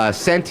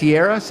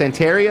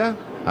 Santeria?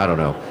 I don't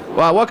know.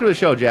 Well, welcome to the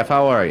show, Jeff.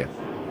 How are you?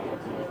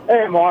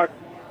 Hey, Mark.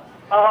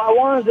 I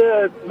wanted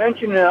to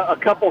mention a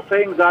couple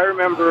things I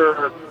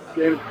remember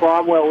James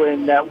Cromwell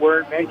in that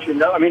weren't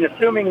mentioned. I mean,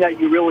 assuming that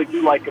you really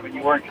do like him and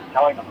you weren't just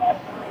telling him that.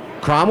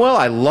 Cromwell?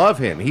 I love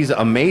him. He's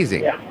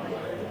amazing.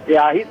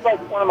 Yeah, he's like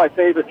one of my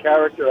favorite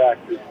character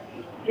actors.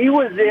 He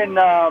was in,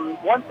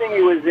 one thing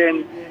he was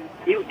in,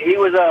 he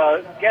was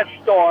a guest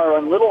star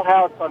on Little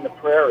House on the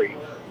Prairie.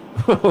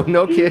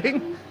 No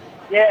kidding?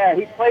 Yeah,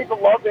 he played the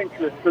love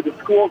interest for the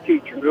school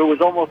teacher who was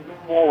almost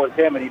as small as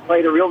him, and he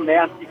played a real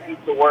nasty piece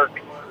of work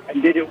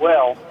and did it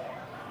well.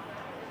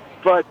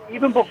 But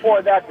even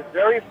before that, the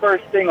very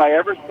first thing I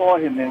ever saw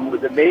him in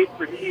was a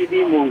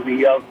made-for-TV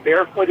movie of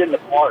Barefoot in the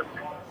Park.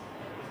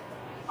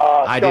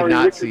 I did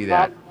not see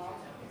that.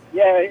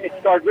 Yeah, it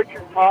starred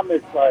Richard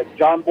Thomas,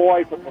 John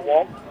Boy from The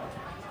Wall.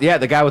 Yeah,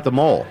 the guy with the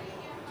mole.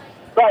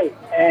 Right,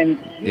 and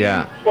he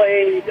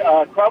played,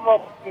 Cromwell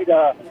played,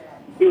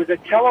 he was a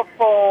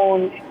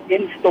telephone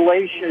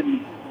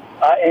installation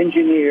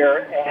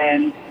engineer,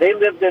 and they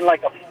lived in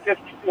like a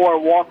fifth-floor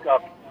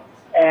walk-up.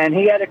 And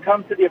he had to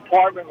come to the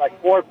apartment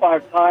like 4 or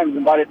 5 times,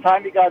 and by the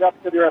time he got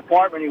up to their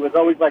apartment, he was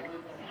always like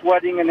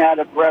sweating and out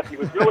of breath. He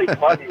was really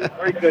funny. He was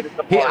very good at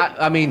the part.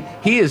 I mean,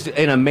 he is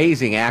an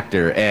amazing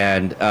actor,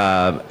 and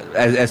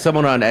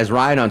as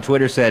Ryan on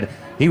Twitter said,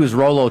 he was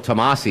Rollo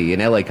Tomasi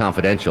in L.A.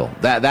 Confidential.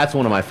 That's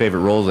one of my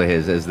favorite roles of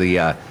his, as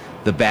the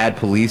bad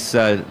police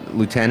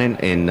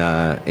lieutenant in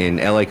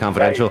L.A.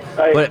 Confidential.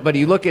 Right. But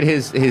you look at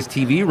his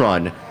TV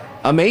run,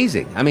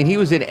 amazing. I mean, he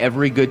was in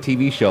every good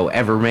TV show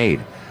ever made.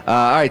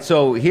 All right,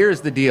 so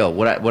here's the deal.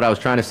 What I was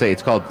trying to say,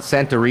 it's called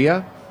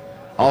Santeria,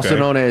 also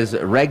known as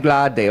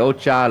Regla de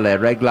Ocha, La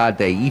Regla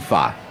de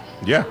Ifa.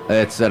 Yeah.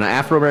 It's an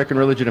Afro-American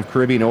religion of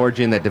Caribbean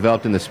origin that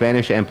developed in the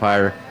Spanish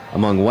Empire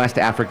among West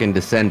African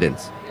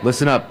descendants.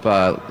 Listen up,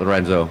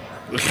 Lorenzo.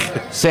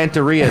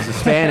 Santeria is a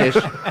Spanish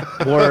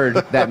word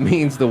that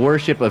means the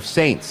worship of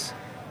saints.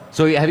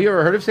 So have you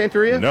ever heard of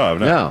Santeria? No, I've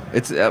not. No.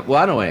 It's, I don't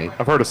know.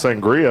 I've heard of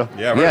sangria.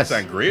 Yeah, I've heard of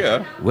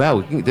sangria.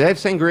 Well, do they have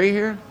sangria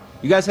here?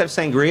 You guys have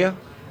sangria?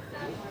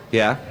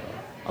 Yeah.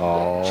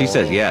 Oh. She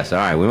says yes. All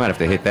right, we might have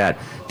to hit that.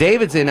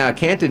 David's in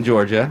Canton,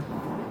 Georgia.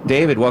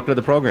 David, welcome to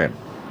the program.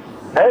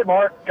 Hey,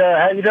 Mark.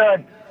 How you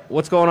doing?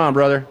 What's going on,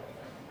 brother?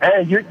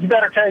 Hey, you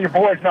better tell your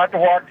boys not to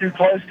walk too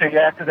close to you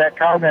after that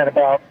comment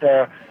about,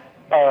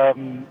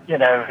 who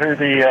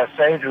the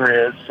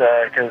Savior is,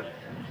 because,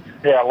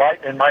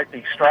 lightning might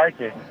be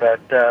striking.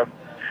 But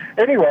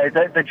anyway,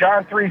 the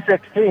John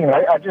 3:16,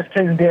 I just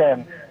tuned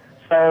in.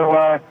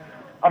 So,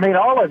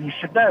 all of you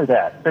should know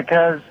that,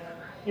 because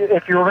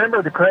if you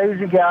remember the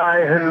crazy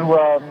guy who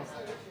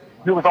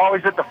was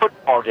always at the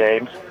football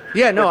games.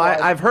 Yeah, no,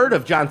 I've heard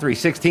of John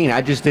 3:16.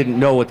 I just didn't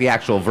know what the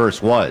actual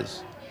verse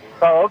was.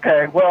 Oh,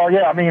 okay. Well,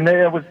 yeah,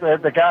 it was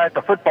the guy at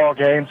the football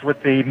games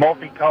with the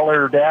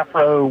multicolored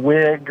afro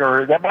wig,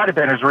 or that might have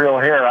been his real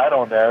hair. I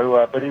don't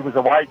know, but he was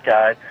a white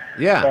guy.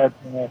 Yeah.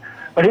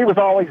 But he was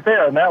always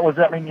there, and that was,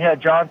 he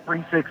had John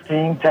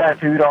 3:16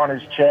 tattooed on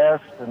his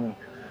chest, and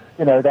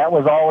that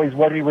was always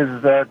what he was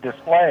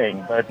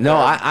displaying. But no,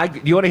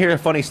 you want to hear a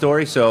funny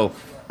story? So,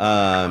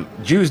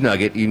 Jews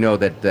Nugget, you know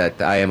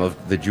that I am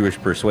of the Jewish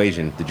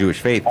persuasion, the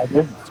Jewish faith.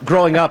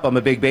 Growing up, I'm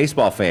a big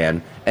baseball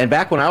fan, and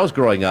back when I was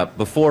growing up,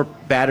 before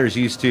batters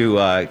used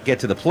to get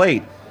to the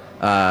plate,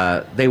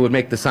 they would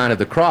make the sign of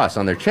the cross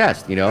on their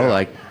chest, and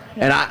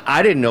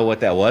I didn't know what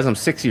that was. I'm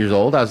 6 years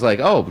old. I was like,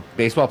 oh,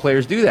 baseball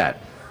players do that.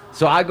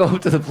 So I go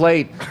up to the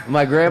plate.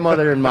 My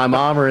grandmother and my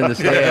mom are in the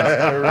stands,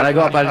 and I go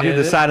up and do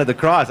the sign of the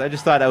cross. I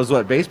just thought that was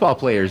what baseball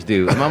players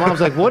do. And my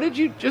mom's like, "What did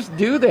you just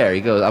do there?"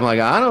 I'm like,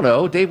 "I don't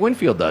know. Dave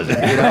Winfield does it."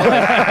 You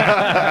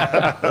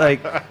know?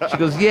 Like she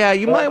goes, "Yeah,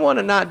 you might want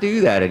to not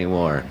do that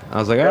anymore." I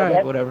was like, "All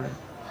right, whatever."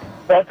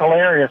 That's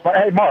hilarious. But,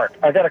 hey, Mark,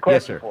 I got a question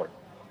Yes, sir. for you.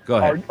 Go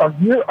ahead. Are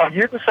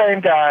you the same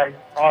guy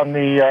on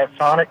the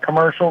Sonic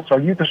commercials? Are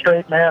you the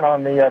straight man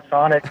on the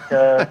Sonic?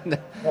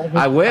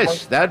 I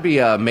wish. That'd be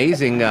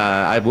amazing.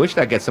 I wish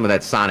I'd get some of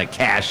that Sonic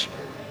cash.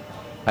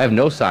 I have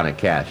no Sonic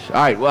cash.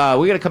 All right, well,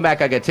 we got to come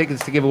back. I got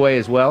tickets to give away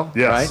as well.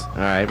 Yes. Right? All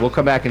right, we'll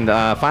come back and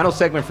final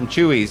segment from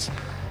Chewy's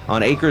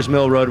on Acres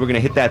Mill Road. We're going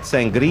to hit that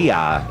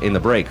sangria in the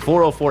break.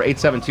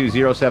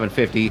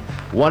 404-872-0750,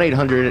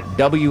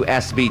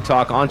 1-800-WSB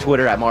Talk, on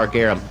Twitter at Mark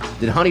Arum.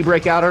 Did Honey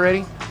break out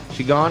already?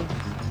 She gone?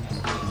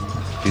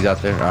 She's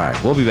out there? All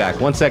right, we'll be back.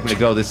 1 second to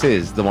go. This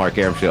is The Mark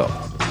Arum Show.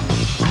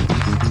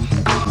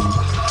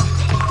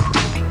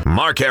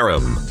 Mark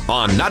Arum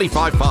on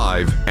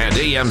 95.5 and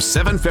AM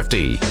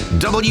 750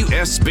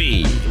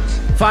 WSB.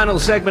 Final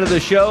segment of the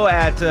show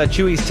at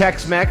Chewy's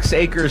Tex-Mex,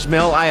 Acres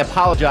Mill. I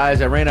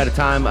apologize. I ran out of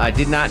time. I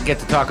did not get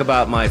to talk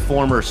about my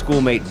former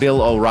schoolmate,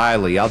 Bill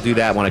O'Reilly. I'll do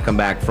that when I come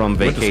back from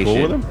vacation. Went to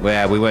school with him?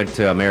 Yeah, we went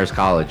to Marist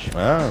College.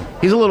 Oh.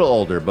 He's a little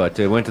older, but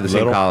went to the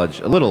same college.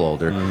 A little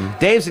older.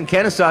 Dave's in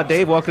Kennesaw.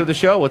 Dave, welcome to the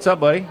show. What's up,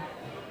 buddy?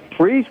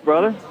 Freeze,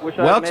 brother.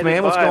 Welks,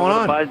 man. What's going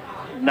on?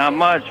 Not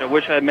much. I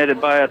wish I had made it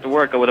by after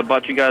work. I would have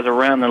brought you guys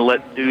around and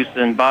let Deuce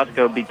and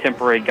Bosco be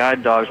temporary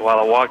guide dogs while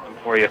I walked them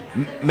for you.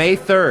 May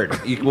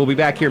 3rd. We'll be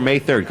back here May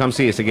 3rd. Come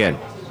see us again.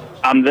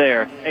 I'm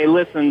there. Hey,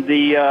 listen,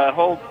 the I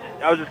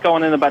was just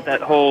going in about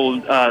that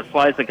whole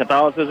slice of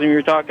Catholicism you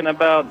were talking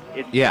about.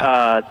 It's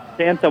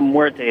Santa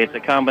Muerte. It's a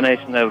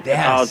combination of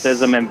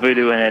Catholicism and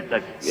voodoo, and it's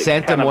a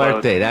Santa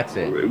Muerte. That's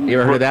it. You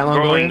ever heard of that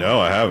long?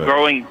 No, I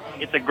haven't.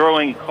 It's a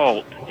growing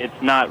cult.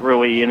 It's not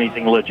really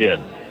anything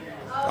legit.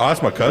 Oh,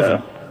 that's my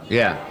cousin.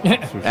 Yeah.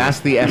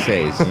 Ask the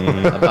essays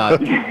about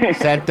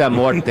Santa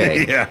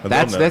Muerte. Yeah,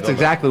 that's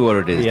exactly what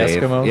it is,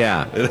 Dave. Eskimo?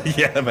 Yeah.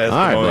 Yeah, I'm All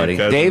right, buddy.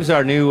 cousin. Dave's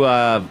our new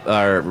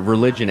our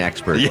religion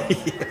expert.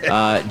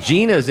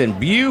 Gina's in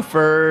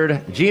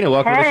Buford. Gina,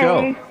 welcome to the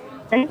show.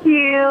 Thank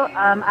you.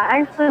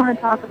 I actually want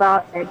to talk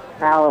about egg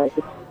salad.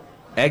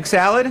 Egg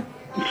salad?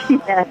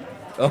 Yes.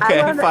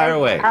 Okay, fire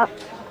away. I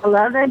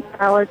love egg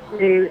salad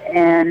too,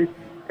 and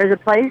there's a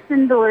place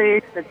in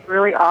Duluth that's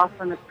really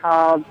awesome. It's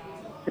called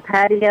the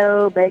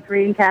Patio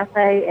Bakery and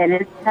Cafe, and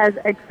it has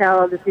egg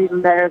salad that's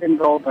even better than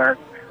Goldberg.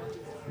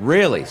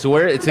 Really? So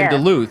it's in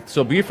Duluth.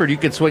 So Buford, you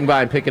could swing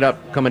by and pick it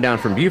up coming down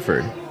from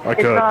Buford. I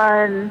could.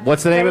 On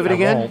What's the name of it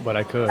again? I won't, but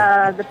I could.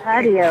 The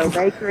Patio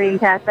Bakery and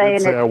Cafe,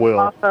 and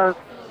it's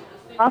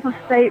off of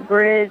State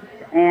Bridge.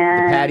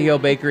 And The Patio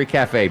Bakery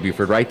Cafe,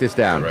 Buford. Write this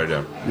down. Right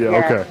down. Yeah,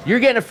 okay. You're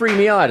getting a free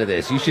meal out of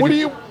this. You should. What do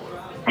you...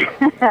 Do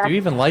you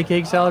even like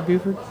egg salad,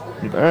 Buford?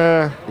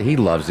 He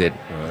loves it.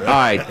 All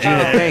right,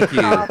 Gina, thank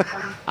you.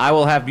 I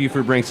will have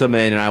Buford bring some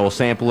in, and I will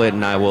sample it,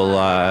 and I will.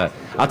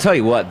 I'll tell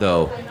you what,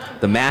 though,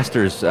 the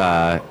Master's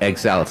egg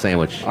salad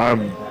sandwich.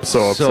 I'm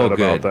so upset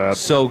good. about that.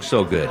 So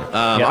good.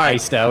 All right,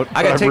 iced out.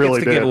 I got tickets really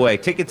to did. give away.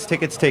 Tickets.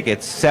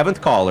 Seventh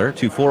caller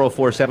to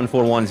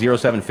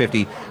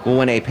 404-741-0750 will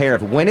win a pair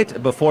of Win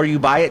It Before You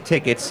Buy It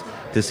tickets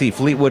to see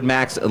Fleetwood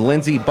Mac's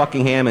Lindsey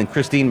Buckingham and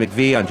Christine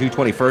McVie on June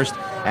 21st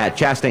at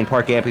Chastain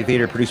Park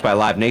Amphitheater, produced by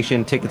Live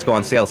Nation. Tickets go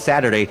on sale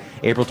Saturday,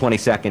 April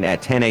 22nd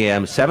at 10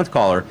 a.m. Seventh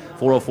caller,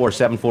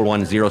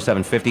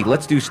 404-741-0750.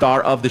 Let's do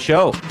Star of the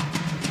Show.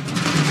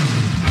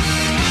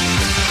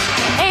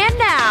 And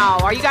now,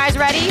 are you guys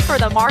ready for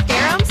the Mark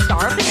Arum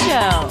Star of the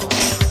Show?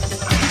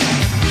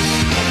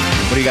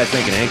 What are you guys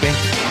thinking? Anything?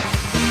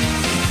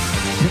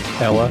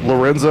 Ella.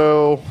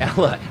 Lorenzo.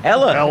 Ella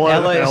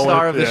is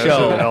star of the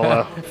show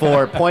Ella.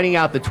 for pointing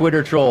out the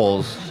Twitter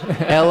trolls.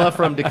 Ella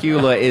from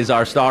Decula is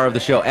our star of the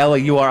show. Ella,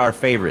 you are our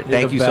favorite. You're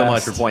Thank you the so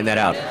much best. for pointing that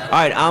out. All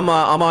right, I'm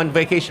on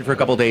vacation for a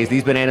couple days.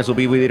 These bananas will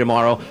be with you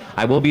tomorrow.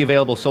 I will be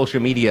available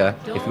social media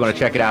if you want to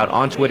check it out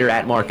on Twitter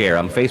at Mark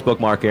Arum, Facebook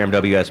Mark Arum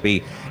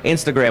WSB,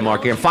 Instagram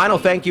Mark Arum. Final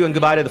thank you and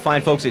goodbye to the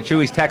fine folks at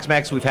Chewy's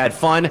Tex-Mex. We've had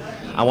fun.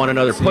 I want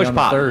another See you push on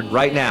the pop 3rd.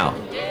 right now.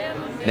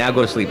 Now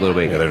go to sleep, little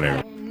baby. Yeah, they're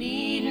there.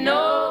 Need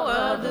no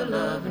other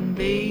loving,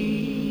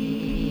 baby.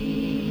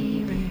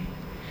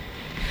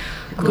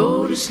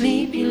 Go to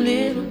sleep, you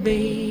little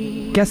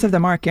baby. Guests of the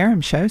Mark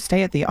Arum Show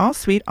stay at the All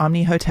Suite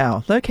Omni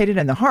Hotel, located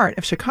in the heart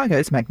of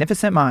Chicago's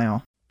Magnificent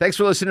Mile. Thanks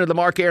for listening to the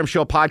Mark Arum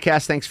Show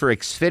podcast. Thanks for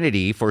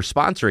Xfinity for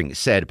sponsoring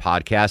said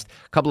podcast.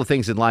 A couple of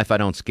things in life I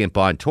don't skimp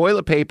on.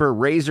 Toilet paper,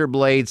 razor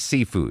blades,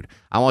 seafood.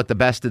 I want the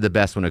best of the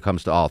best when it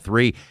comes to all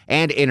three.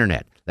 And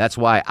internet. That's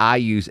why I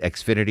use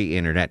Xfinity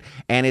Internet.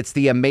 And it's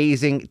the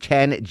amazing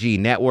 10G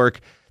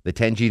network. The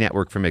 10G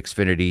network from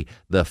Xfinity.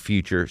 The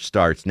future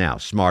starts now.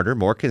 Smarter,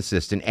 more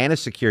consistent, and a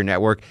secure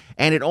network.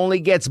 And it only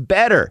gets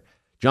better.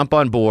 Jump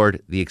on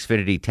board the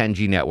Xfinity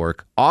 10G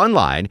network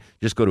online.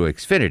 Just go to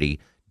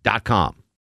Xfinity.com.